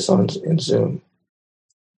 even if it's in Zoom.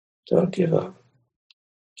 Don't give up.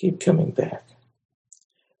 Keep coming back.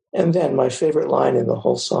 And then my favorite line in the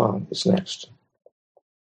whole song is next.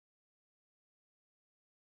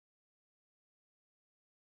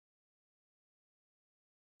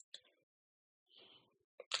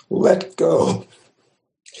 Let go.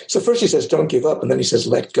 So first he says, don't give up, and then he says,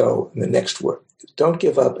 let go, in the next word. Don't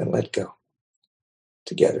give up and let go.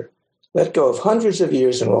 Together. Let go of hundreds of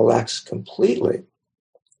years and relax completely.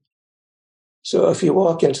 So if you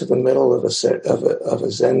walk into the middle of a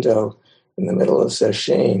zendo, in the middle of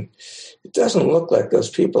sesshin, it doesn't look like those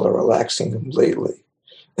people are relaxing completely.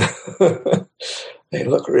 They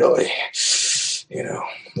look really,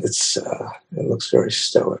 it looks very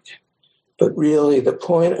stoic. But really, the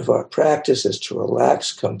point of our practice is to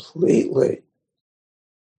relax completely.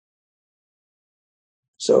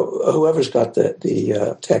 So whoever's got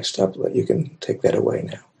the text up, you can take that away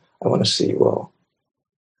now. I want to see you all.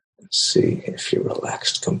 Let's see if you're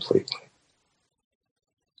relaxed completely.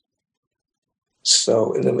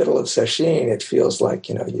 So in the middle of sesshin, it feels like,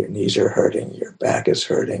 your knees are hurting, your back is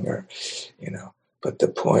hurting, but the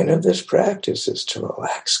point of this practice is to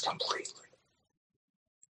relax completely.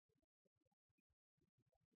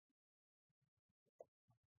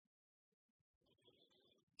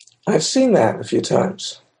 I've seen that a few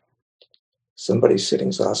times. Somebody sitting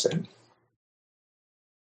zazen.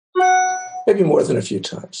 Maybe more than a few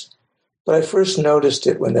times. But I first noticed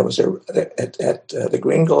it when there was at the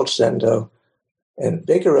Green Gulch Zendo, and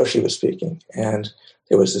Baker Roshi was speaking, and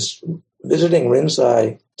there was this visiting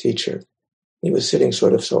Rinzai teacher. He was sitting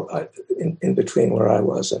sort of in between where I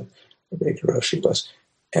was and Baker Roshi was.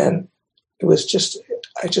 And it was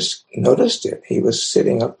I just noticed it. He was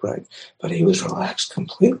sitting upright, but he was relaxed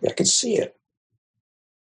completely. I could see it.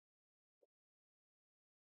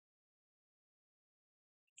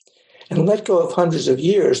 And let go of hundreds of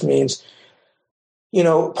years means,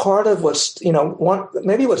 part of what's,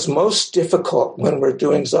 maybe what's most difficult when we're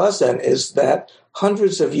doing zazen is that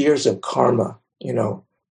hundreds of years of karma,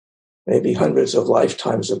 maybe hundreds of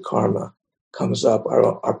lifetimes of karma comes up,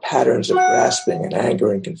 our patterns of grasping and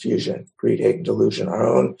anger and confusion, greed, hate, and delusion, our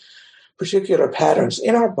own particular patterns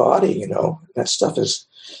in our body, that stuff is,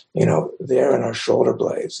 there in our shoulder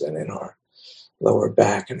blades and in our lower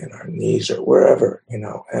back and in our knees or wherever,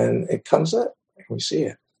 and it comes up and we see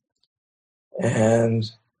it.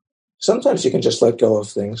 And sometimes you can just let go of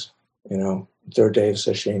things, third day of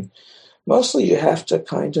sesshin. Mostly you have to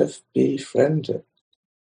kind of befriend it,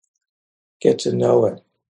 get to know it.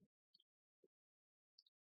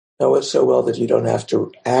 Know it so well that you don't have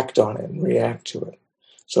to act on it and react to it.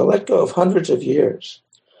 So let go of hundreds of years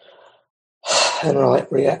and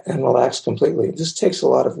relax completely. This takes a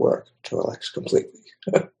lot of work to relax completely.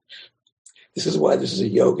 This is why this is a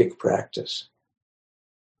yogic practice.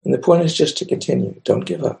 And the point is just to continue. Don't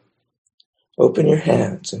give up. Open your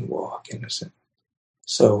hands and walk, innocent.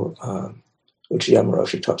 So Uchiyama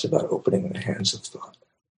Roshi talks about opening the hands of thought.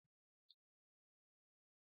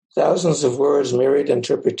 Thousands of words, myriad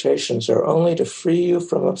interpretations are only to free you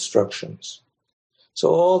from obstructions.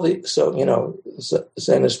 So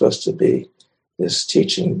Zen is supposed to be this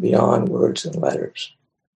teaching beyond words and letters.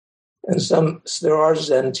 And there are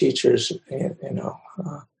Zen teachers,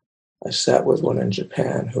 I sat with one in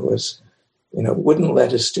Japan who was, wouldn't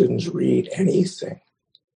let his students read anything.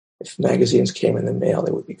 If magazines came in the mail,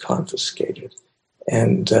 they would be confiscated.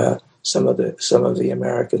 And some of the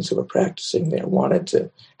Americans who were practicing there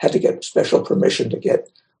had to get special permission to get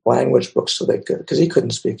language books so they could, because he couldn't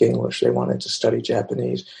speak English. They wanted to study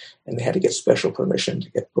Japanese, and they had to get special permission to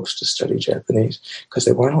get books to study Japanese because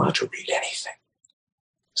they weren't allowed to read anything.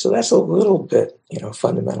 So that's a little bit,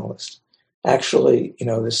 fundamentalist. Actually,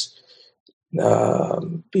 this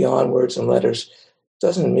beyond words and letters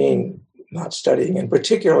doesn't mean not studying, and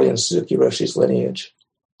particularly in Suzuki Roshi's lineage,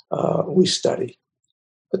 we study.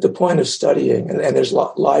 But the point of studying, and there's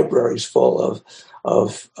libraries full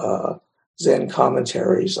of Zen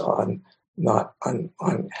commentaries on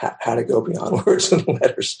how to go beyond words and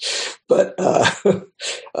letters. But the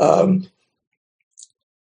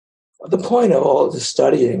point of all of the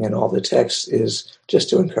studying and all the texts is just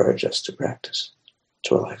to encourage us to practice,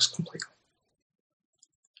 to relax completely.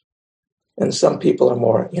 And some people are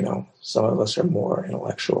more, some of us are more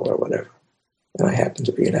intellectual or whatever. And I happen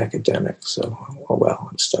to be an academic, so,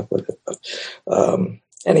 I'm stuck with it. But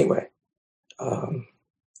anyway,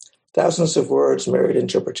 thousands of words, myriad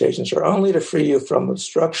interpretations are only to free you from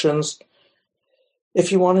obstructions.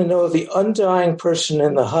 If you want to know the undying person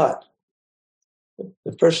in the hut,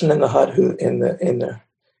 the person in the hut who in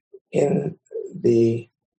the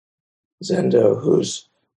Zendo who's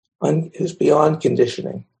beyond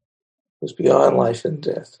conditioning, who's beyond life and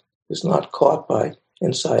death, who's not caught by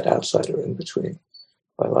inside, outside, or in between,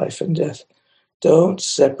 by life and death. Don't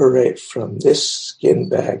separate from this skin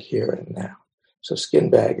bag here and now. So skin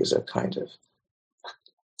bag is a kind of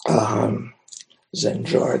Zen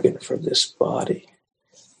jargon for this body.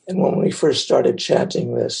 And when we first started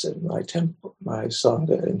chanting this in my temple, my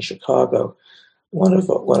Sangha in Chicago, one of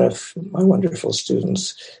my wonderful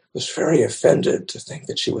students was very offended to think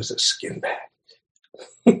that she was a skin bag.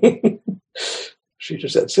 She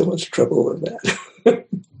just had so much trouble with that.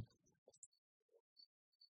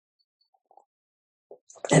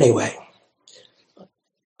 Anyway,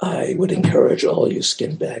 I would encourage all you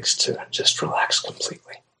skin bags to just relax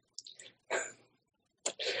completely.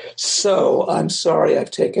 So I'm sorry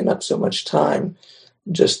I've taken up so much time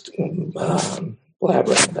just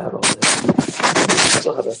blabbering about all this. I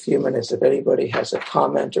still have a few minutes. If anybody has a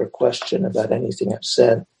comment or question about anything I've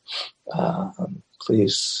said,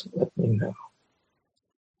 please let me know.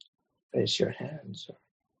 Raise your hands or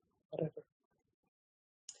whatever.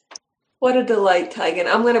 What a delight, Taigen.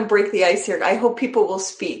 I'm going to break the ice here. I hope people will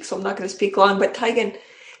speak, so I'm not going to speak long. But Taigen,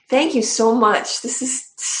 thank you so much. This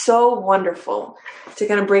is so wonderful to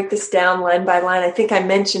kind of break this down line by line. I think I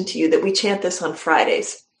mentioned to you that we chant this on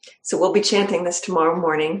Fridays. So we'll be chanting this tomorrow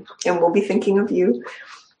morning, and we'll be thinking of you.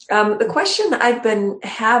 The question I've been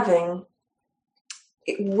having,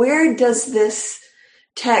 where does this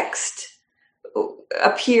text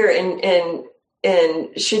appear in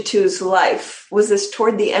Shitu's life? Was this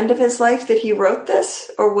toward the end of his life that he wrote this,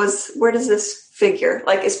 or where does this figure,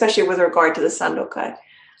 like especially with regard to the Sandokai?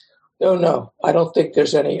 No, I don't think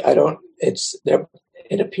there's any. It's there.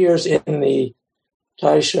 It appears in the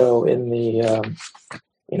Taisho, in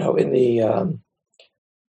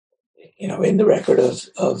the record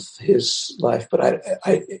of his life, but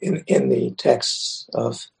in the texts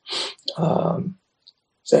of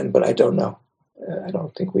Zen, but I don't know. I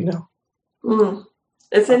don't think we know.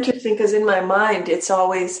 It's interesting because in my mind, it's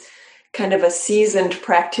always kind of a seasoned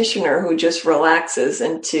practitioner who just relaxes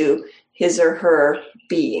into his or her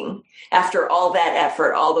being after all that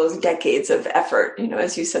effort, all those decades of effort.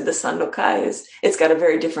 As you said, the Sandokai it's got a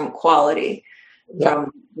very different quality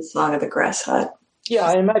from the Song of the Grass Hut. Yeah,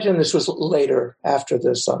 I imagine this was later after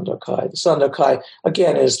the Sandokai. The Sandokai,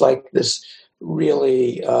 again, is like this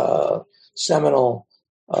really seminal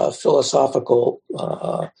philosophical,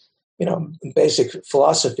 basic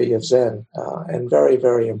philosophy of Zen, and very,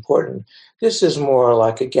 very important. This is more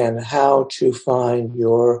like, again, how to find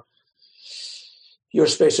your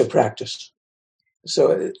space of practice.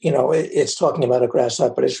 So, it's talking about a grass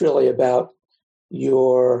hut, but it's really about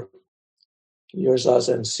your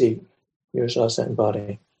zazen seat, your zazen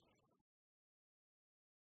body.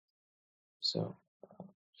 So,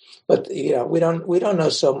 but we don't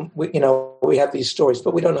know we have these stories,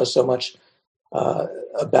 but we don't know so much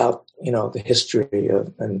about the history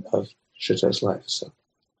of Shuto's life. So,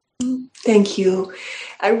 thank you.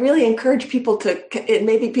 I really encourage people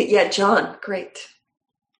to John, great.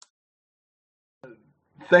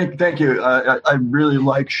 Thank you. I really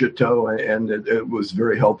like Chateau, and it was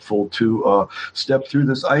very helpful to step through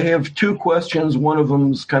this. I have two questions. One of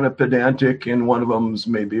them's kind of pedantic, and one of them's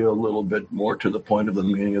maybe a little bit more to the point of the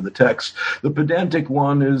meaning of the text. The pedantic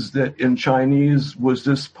one is that in Chinese, was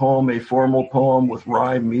this poem a formal poem with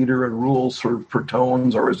rhyme, meter, and rules for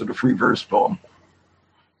tones, or is it a free verse poem?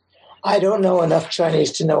 I don't know enough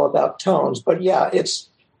Chinese to know about tones, but yeah, it's.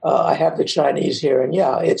 I have the Chinese here, and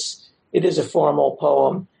yeah, it is a formal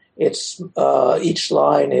poem. It's each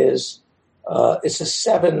line is it's a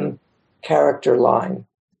 7-character line.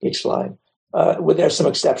 Each line, there's some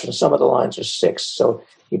exceptions. Some of the lines are 6, so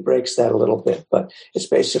he breaks that a little bit. But it's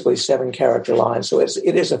basically 7-character lines. So it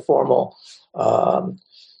is a formal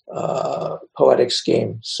poetic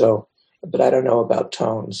scheme. So, but I don't know about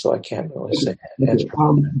tones, so I can't really say.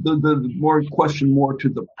 The more question, more to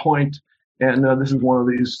the point. And this is one of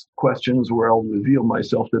these questions where I'll reveal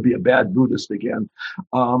myself to be a bad Buddhist again.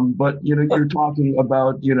 But, you're talking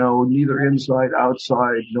about, neither inside,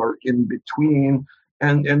 outside, nor in between.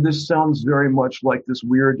 And this sounds very much like this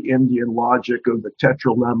weird Indian logic of the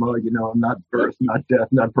tetralemma, not birth, not death,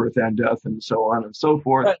 not birth and death, and so on and so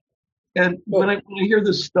forth. Right. And when I hear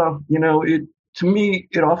this stuff, to me,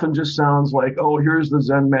 it often just sounds like, oh, here's the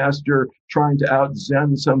Zen master trying to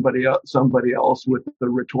out-Zen somebody else with the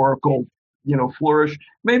rhetorical flourish,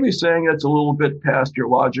 maybe saying it's a little bit past your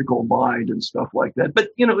logical mind and stuff like that. But,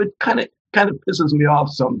 it kind of pisses me off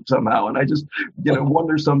somehow. And I just,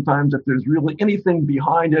 wonder sometimes if there's really anything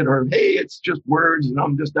behind it, or, hey, it's just words and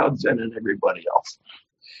I'm just out zenning everybody else.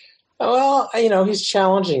 Well, he's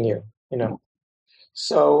challenging you,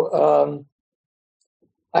 So,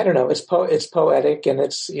 I don't know. It's poetic and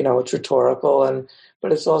it's, it's rhetorical,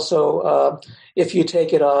 but it's also, if you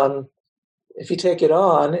take it on,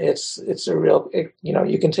 it's a real,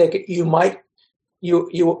 you can take it,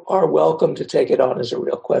 you are welcome to take it on as a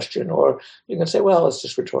real question, or you can say, well, it's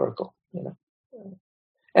just rhetorical,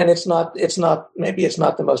 and it's not maybe it's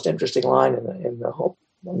not the most interesting line in the whole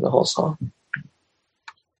song.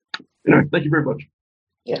 Thank you very much.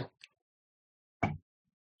 Yeah.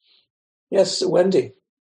 Yes, Wendy.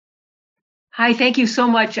 Hi, thank you so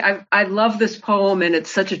much. I love this poem, and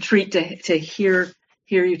it's such a treat to hear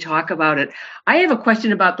you talk about it. I have a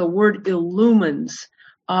question about the word illumines.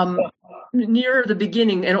 Near the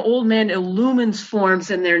beginning, an old man illumines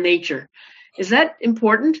forms in their nature. Is that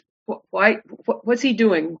important? Why? What's he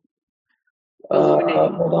doing?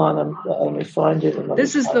 Hold on, let me find it.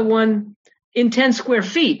 This is the one in 10 square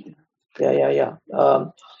feet. Yeah.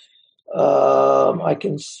 I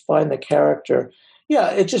can find the character.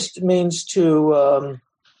 Yeah, it just means to.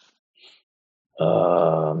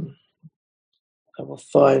 I will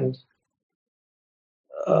find.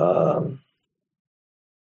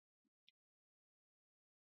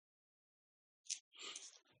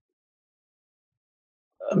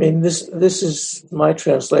 I mean, this is my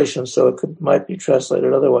translation, so it might be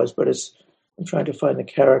translated otherwise. But I'm trying to find the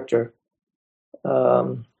character.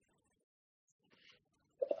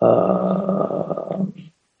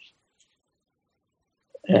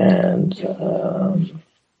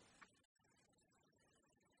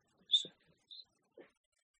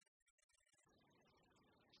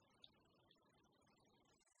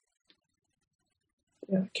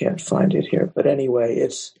 I can't find it here, but anyway,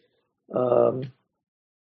 it's.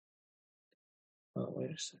 Oh,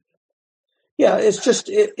 wait a second. Yeah, it's just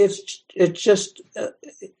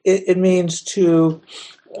it means to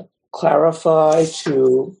clarify,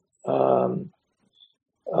 to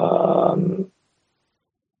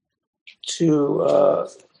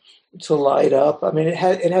light up. I mean, it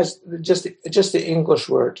has just the English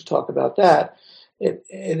word to talk about that. It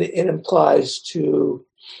implies to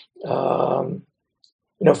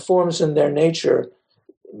forms in their nature,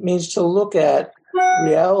 means to look at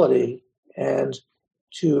reality and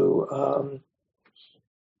to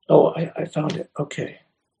Oh, I found it. Okay.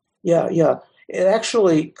 Yeah. It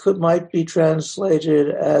actually might be translated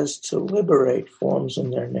as to liberate forms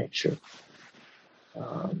in their nature.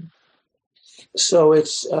 So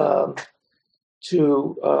it's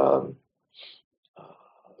to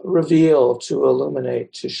reveal, to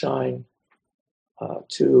illuminate, to shine,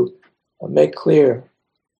 to make clear.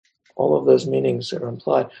 All of those meanings are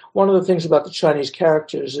implied. One of the things about the Chinese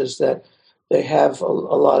characters is that they have a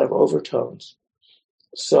lot of overtones.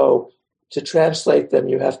 So to translate them,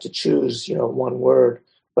 you have to choose, one word,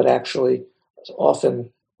 but actually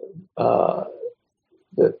often there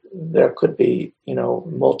could be,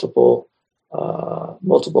 multiple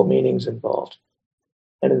meanings involved.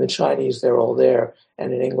 And in the Chinese, they're all there.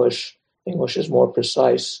 And in English is more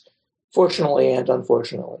precise, fortunately and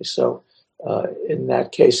unfortunately. So in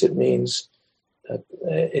that case, it means,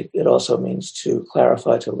 it also means to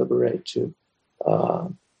clarify, to liberate, to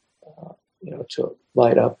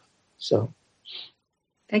light up. So,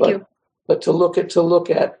 Thank you. But to look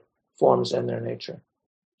at forms and their nature.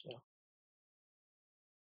 Yeah.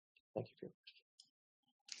 Thank you for your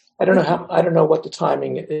question. I don't know what the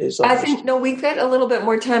timing is. I think we've got a little bit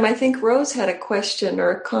more time. I think Rose had a question or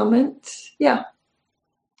a comment. Yeah.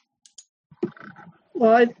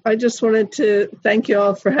 Well, I just wanted to thank you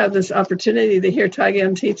all for having this opportunity to hear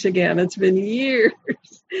Taigen teach again. It's been years.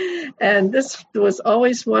 And this was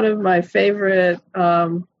always one of my favorite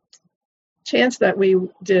chants that we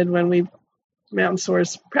did when we Mountain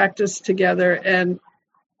Source practiced together. And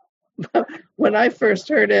when I first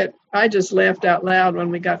heard it, I just laughed out loud when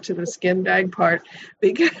we got to the skin bag part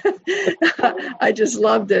because I just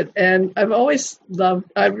loved it. And I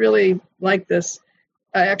really like this.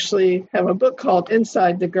 I actually have a book called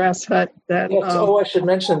Inside the Grass Hut that I should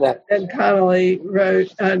mention that. Ben Connolly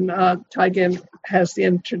wrote, and Taigen has the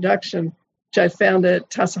introduction, which I found at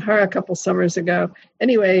Tassajara a couple summers ago.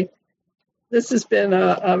 Anyway, this has been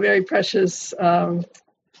a very precious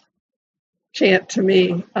chant to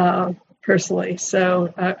me personally.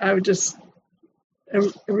 So I'm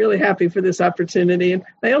really happy for this opportunity. And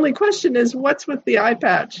my only question is, what's with the eye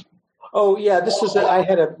patch? Oh yeah, I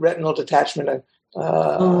had a retinal detachment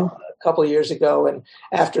a couple of years ago, and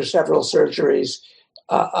after several surgeries,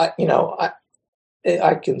 I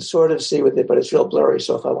can sort of see with it, but it's real blurry.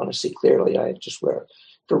 So if I want to see clearly, I just wear it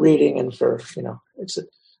for reading and for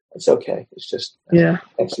it's okay. It's just I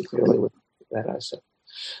can see clearly with that eye.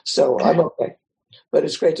 So I'm okay. But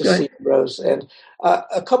it's great to see you, Rose. And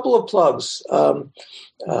a couple of plugs.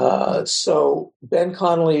 So Ben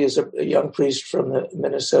Connolly is a young priest from the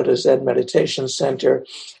Minnesota Zen Meditation Center,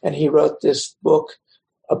 and he wrote this book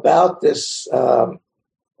about this.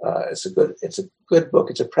 It's a good book.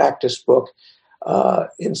 It's a practice book,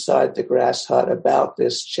 Inside the Grass Hut, about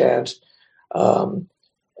this chant.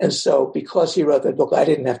 And so because he wrote that book, I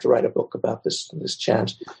didn't have to write a book about this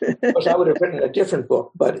chant. Of course, I would have written a different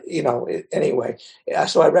book, but anyway.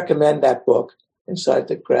 So I recommend that book, Inside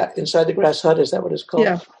the Grass Hut. Is that what it's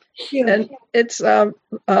called? Yeah. And it's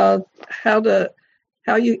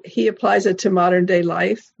he applies it to modern day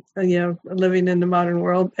life, living in the modern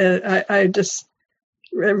world. And I just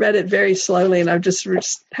read it very slowly, and I've just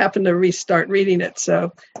happened to restart reading it.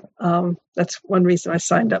 So that's one reason I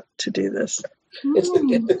signed up to do this. It's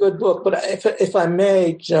a good book, but if I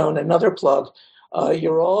may, Joan, another plug,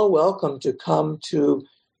 you're all welcome to come to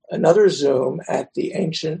another Zoom at the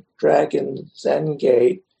Ancient Dragon Zen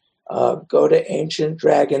Gate. Go to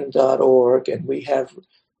ancientdragon.org, and we have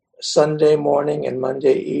Sunday morning and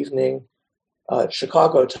Monday evening,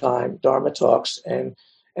 Chicago time, Dharma talks, and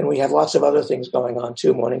we have lots of other things going on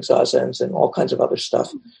too, morning zazens and all kinds of other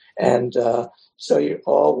stuff. And so you're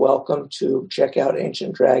all welcome to check out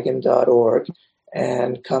ancientdragon.org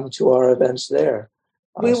and come to our events there.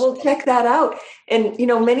 We will check that out. And,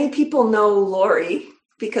 many people know Lori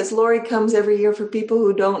because Lori comes every year for people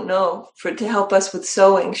who don't know, to help us with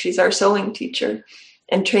sewing. She's our sewing teacher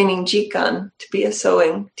and training Jikan to be a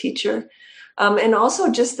sewing teacher. And also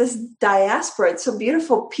just this diaspora. It's so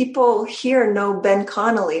beautiful. People here know Ben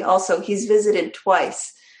Connolly also. He's visited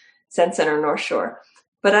twice, Zen Center North Shore.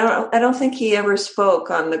 But I don't think he ever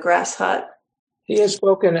spoke on the Grass Hut. He has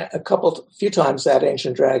spoken a few times at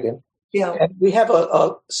Ancient Dragon. Yeah. And we have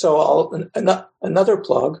another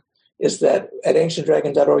plug is that at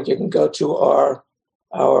ancientdragon.org you can go to our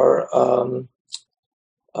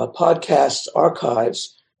podcast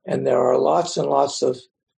archives, and there are lots and lots of,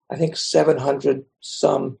 I think 700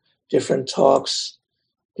 some different talks.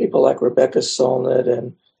 People like Rebecca Solnit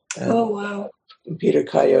and oh wow. Peter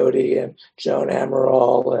Coyote and Joan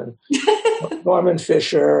Amaral and Norman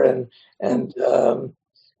Fisher and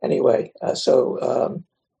anyway, so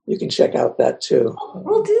you can check out that too.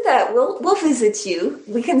 We'll do that. We'll visit you.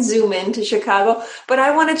 We can zoom into Chicago, but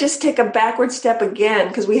I want to just take a backward step again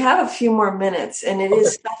because we have a few more minutes, and it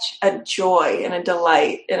is such a joy and a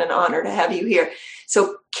delight and an honor to have you here.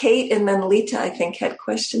 So Kate and then Lita, I think, had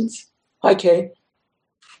questions. Hi, Kate.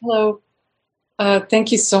 Hello.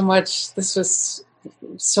 Thank you so much. This was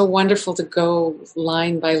so wonderful to go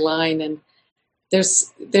line by line, and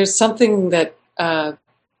there's something that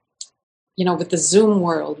with the Zoom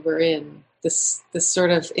world we're in, this sort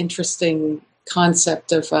of interesting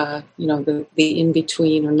concept of the in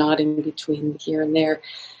between or not in between here and there,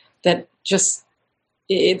 that just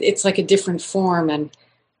it's like a different form. And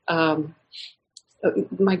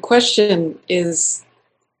my question is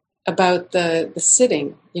about the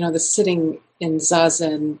sitting, the sitting in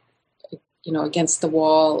zazen, against the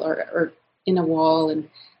wall or in a wall, and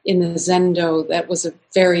in the Zendo, that was a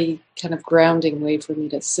very kind of grounding way for me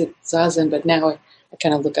to sit zazen. But now I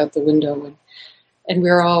kind of look out the window and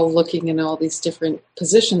we're all looking in all these different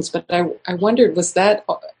positions. But I wondered, was that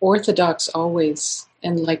orthodox always?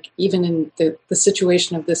 And like even in the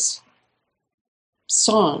situation of this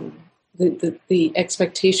song, the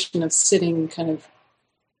expectation of sitting kind of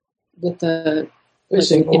with the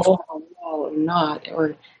wall or not,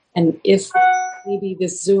 and if maybe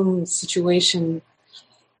this Zoom situation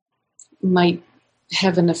might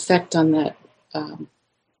have an effect on that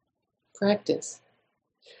practice.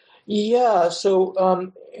 Yeah, so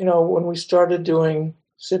when we started doing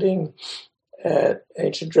sitting at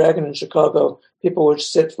Ancient Dragon in Chicago, people would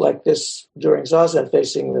sit like this during zazen,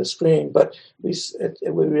 facing the screen. But we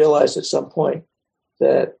realized at some point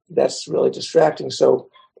that that's really distracting.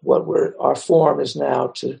 So our form is now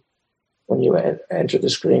to, when you enter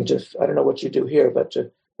the screen, to, I don't know what you do here, but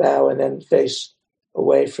to bow and then face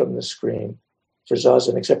away from the screen for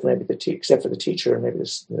zazen, except for the teacher and maybe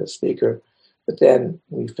the speaker. But then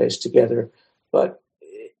we face together. But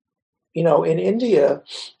in India,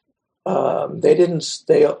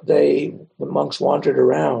 the monks wandered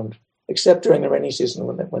around, except during the rainy season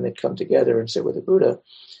when they'd come together and sit with the Buddha.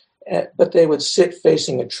 But they would sit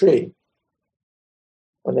facing a tree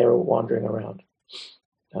when they were wandering around.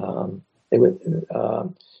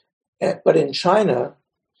 But in China,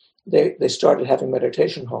 they started having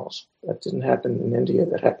meditation halls. That didn't happen in India.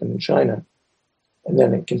 That happened in China. And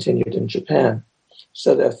then it continued in Japan.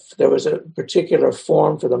 So there was a particular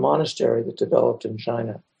form for the monastery that developed in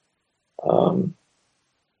China.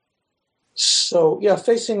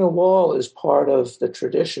 Facing a wall is part of the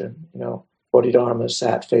tradition. Bodhidharma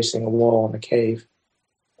sat facing a wall in a cave.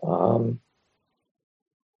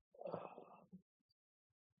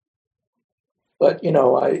 But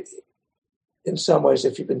in some ways,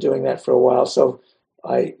 if you've been doing that for a while, so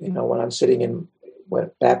when I'm sitting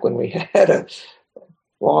back when we had a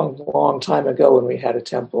long time ago, when we had a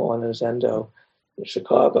temple and a zendo in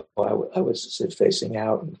Chicago, I would sit facing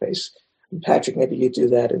out and face. And Patrick, maybe you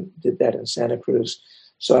did that in Santa Cruz.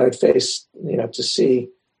 So I would face, to see,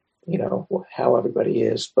 how everybody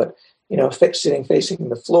is. But sitting facing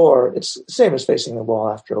the floor, it's the same as facing the wall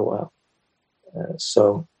after a while.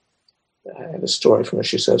 So I have a story from a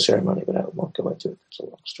Shuso ceremony, but I won't go into it. It's a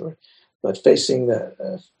long story. But facing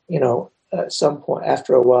at some point,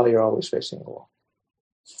 after a while, you're always facing the wall.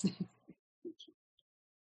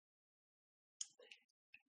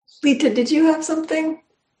 Lita, did you have something?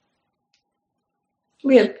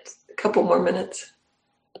 We have a couple more minutes.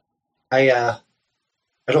 I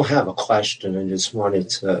don't have a question. I just wanted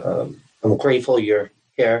to. I'm grateful you're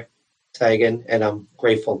here, Taigen, and I'm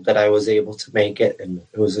grateful that I was able to make it, and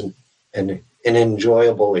it was an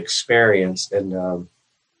enjoyable experience. And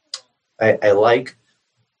I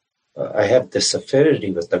have this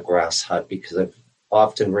affinity with the grass hut because I've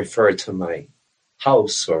often referred to my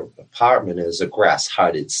house or apartment as a grass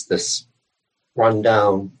hut. It's this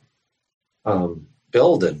rundown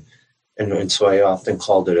building, and so I often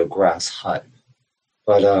called it a grass hut.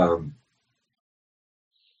 But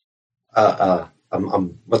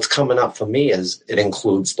what's coming up for me is it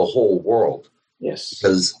includes the whole world. Yes.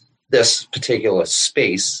 Because this particular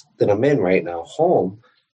space that I'm in right now, home,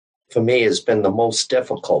 for me has been the most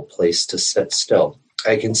difficult place to sit still.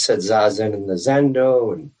 I can sit zazen in the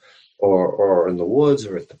zendo or in the woods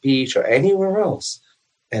or at the beach or anywhere else.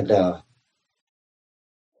 And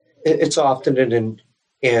it's often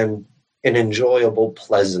an enjoyable,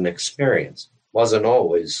 pleasant experience. Wasn't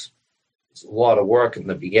always. It's a lot of work in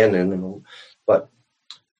the beginning, but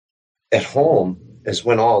at home is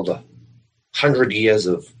when all the 100 years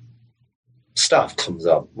of stuff comes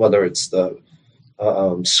up, whether it's the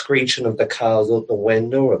screeching of the cows out the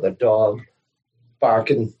window or the dog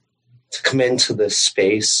barking to come into this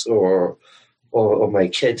space or or my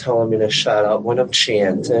kid telling me to shut up when I'm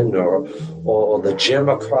chanting, or the gym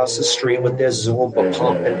across the street with their Zumba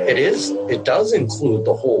pumping. It does include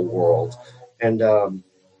the whole world, and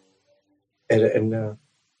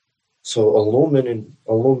so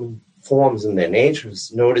illumin forms in their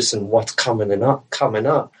natures, noticing what's coming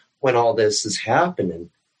up when all this is happening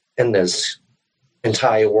in this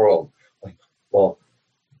entire world. Like, well,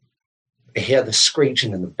 I hear the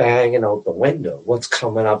screeching and the banging out the window. What's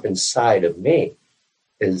coming up inside of me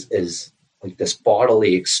is like this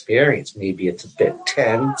bodily experience. Maybe it's a bit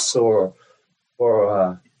tense or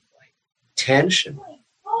tension.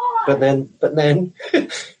 But then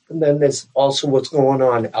and then there's also what's going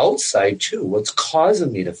on outside too. What's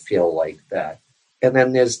causing me to feel like that? And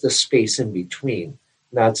then there's the space in between.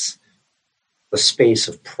 And that's the space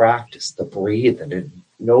of practice, the breathing and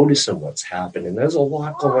noticing what's happening. There's a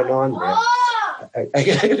lot going on there. I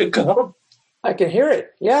gotta go. I can hear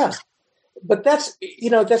it. Yeah. But that's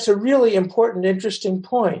a really important, interesting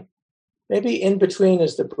point. Maybe in between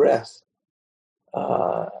is the breath.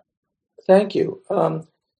 Thank you.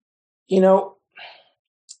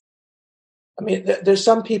 There's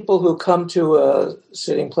some people who come to a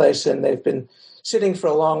sitting place and they've been sitting for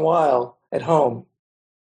a long while at home,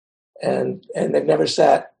 and they've never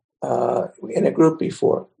sat in a group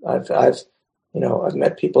before. I've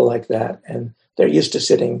met people like that, and they're used to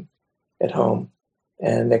sitting at home,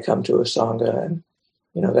 and they come to a sangha, and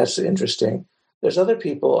that's interesting. There's other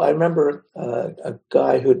people. I remember a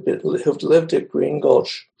guy who'd lived at Green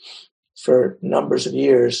Gulch for numbers of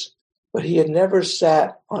years, but he had never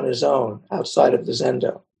sat on his own outside of the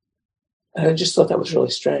Zendo. And I just thought that was really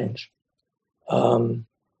strange. And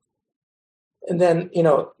then,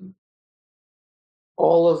 for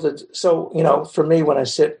me, when I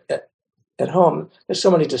sit at home, there's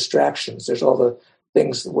so many distractions. There's all the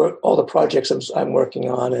things, all the projects I'm working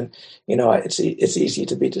on, and, it's easy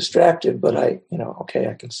to be distracted, but I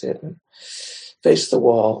can sit and face the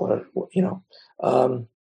wall, or.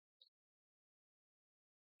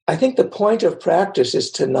 I think the point of practice is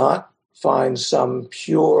to not find some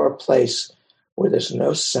pure place where there's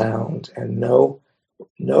no sound and no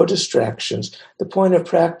distractions. The point of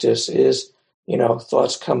practice is,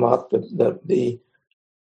 thoughts come up. The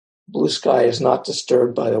blue sky is not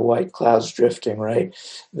disturbed by the white clouds drifting. Right.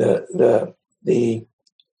 To be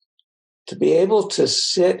able to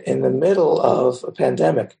sit in the middle of a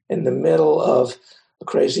pandemic, in the middle of a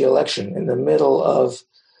crazy election, in the middle of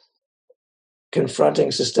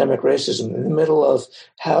confronting systemic racism, in the middle of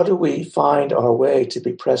how do we find our way to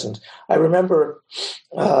be present. I remember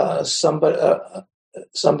somebody,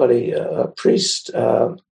 a priest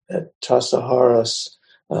at Tasaharas,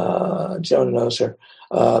 Joan knows her,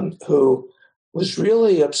 who was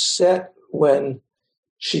really upset when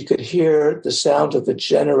she could hear the sound of the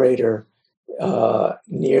generator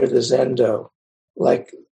near the Zendo,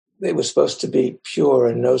 like it was supposed to be pure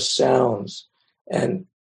and no sounds. And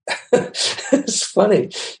it's funny,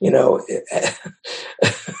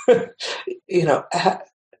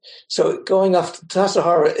 so going off to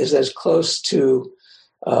Tassajara is as close to,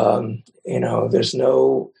 there's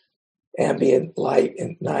no ambient light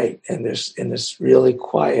at night, and it's really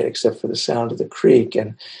quiet except for the sound of the creek.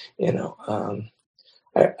 And,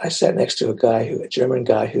 I sat next to a German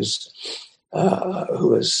guy his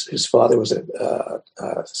father was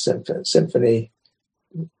a symphony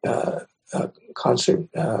concert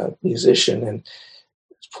musician, and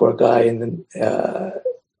this poor guy, and then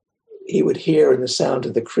he would hear in the sound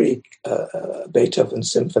of the creek Beethoven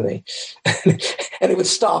symphony, and it would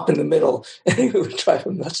stop in the middle, and he would drive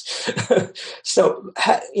him nuts. So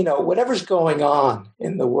whatever's going on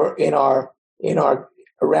in the work, in our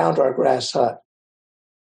around our grass hut,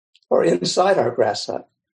 or inside our grass hut,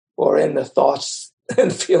 or in the thoughts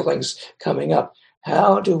and feelings coming up,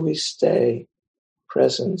 how do we stay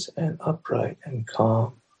present and upright and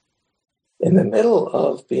calm in the middle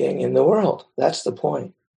of being in the world? That's the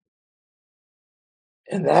point.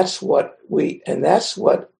 And that's what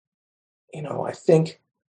I think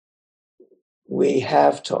we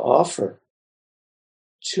have to offer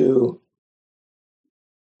to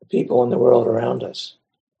the people in the world around us,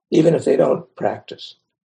 even if they don't practice,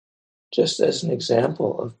 just as an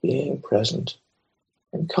example of being present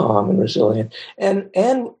and calm and resilient and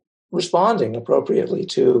responding appropriately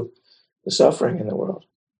to the suffering in the world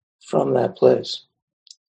from that place.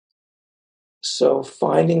 So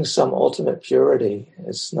finding some ultimate purity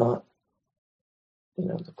is not,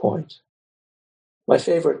 the point. My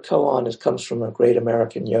favorite koan comes from a great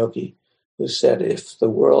American yogi who said, if the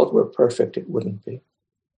world were perfect, it wouldn't be.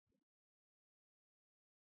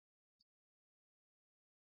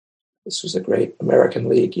 This was a great American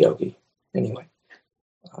League yogi. Anyway,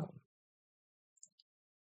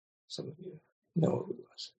 some of you know who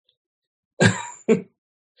he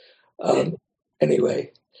was.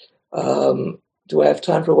 Anyway, do I have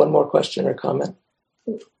time for one more question or comment?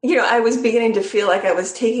 I was beginning to feel like I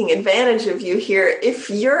was taking advantage of you here. If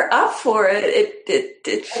you're up for it,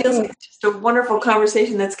 it feels like just a wonderful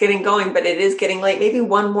conversation that's getting going, but it is getting late. Maybe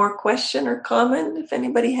one more question or comment, if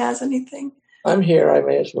anybody has anything. I'm here. I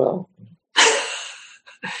may as well.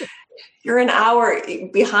 You're an hour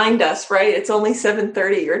behind us, right? It's only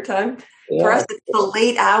 7:30 your time. Yeah. For us, it's the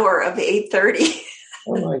late hour of 8:30.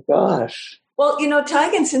 Oh my gosh. Well,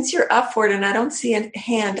 Taigen, since you're up for it and I don't see a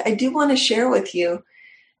hand, I do want to share with you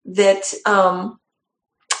that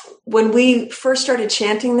when we first started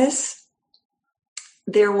chanting this,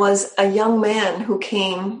 there was a young man who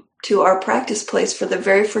came to our practice place for the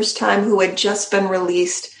very first time who had just been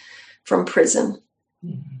released from prison.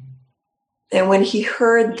 Mm-hmm. And when he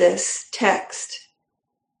heard this text,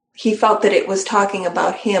 he felt that it was talking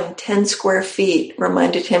about him. 10 square feet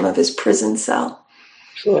reminded him of his prison cell.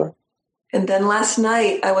 Sure. And then last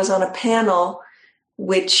night I was on a panel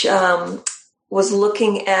which was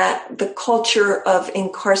looking at the culture of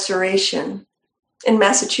incarceration in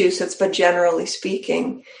Massachusetts, but generally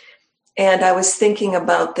speaking. And I was thinking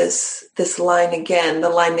about this line again, the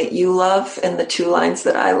line that you love and the two lines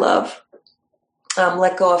that I love.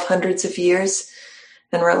 Let go of hundreds of years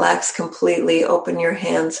and relax completely. Open your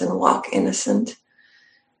hands and walk innocent.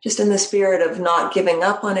 Just in the spirit of not giving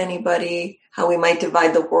up on anybody, how we might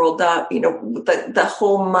divide the world up, the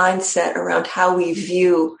whole mindset around how we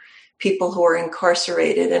view people who are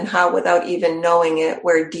incarcerated and how, without even knowing it,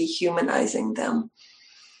 we're dehumanizing them.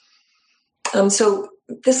 So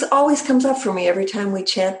this always comes up for me every time we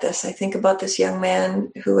chant this. I think about this young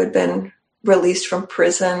man who had been released from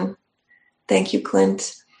prison. Thank you,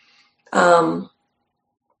 Clint.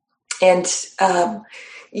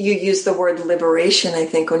 You used the word liberation, I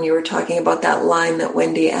think, when you were talking about that line that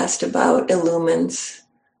Wendy asked about, illumines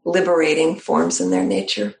liberating forms in their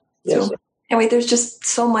nature. Yes. So anyway, there's just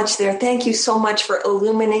so much there. Thank you so much for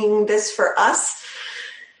illuminating this for us,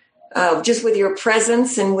 just with your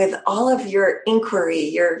presence and with all of your inquiry,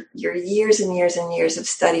 your years and years and years of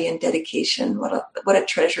study and dedication. What a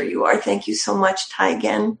treasure you are. Thank you so much,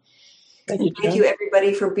 Taigen. Thank you,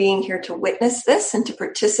 everybody, for being here to witness this and to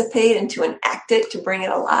participate and to enact it, to bring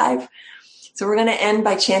it alive. So we're going to end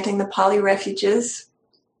by chanting the Pali refuges,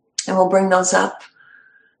 and we'll bring those up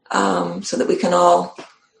so that we can all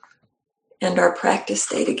end our practice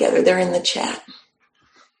day together. They're in the chat.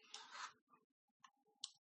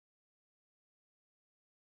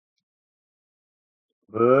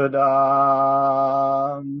 Buddham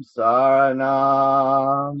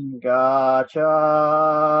saranam gacchami,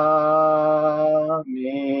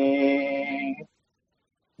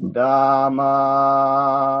 Dhammam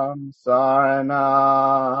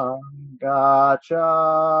saranam gacchami,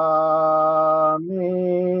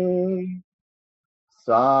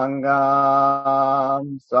 Sangham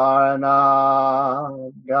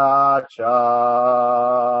saranam gacchami,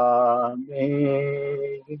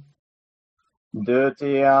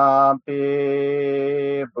 Dutiyampi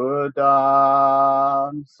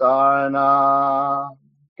Buddham saranam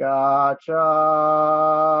gacchami,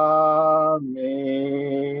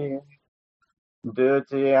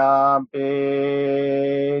 Dutiyampi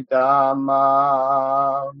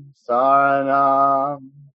Dhammam saranam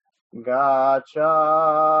gacchami,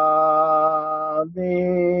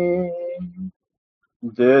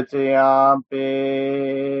 Dutiyampi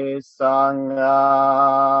Sangham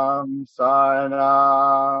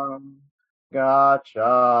saranam gacchami,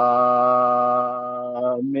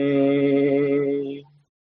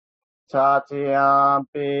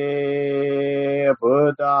 Tatiyampi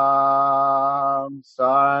Buddham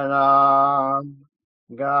saranam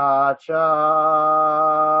gacchami,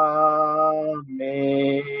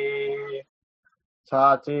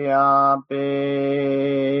 Tatiyampi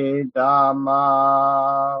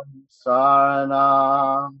Dhammam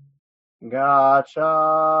saranam gacchami,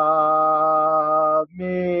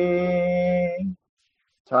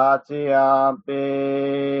 Tatiyampi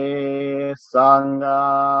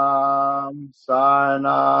Sangham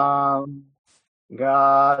saranam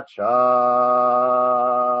gacchami.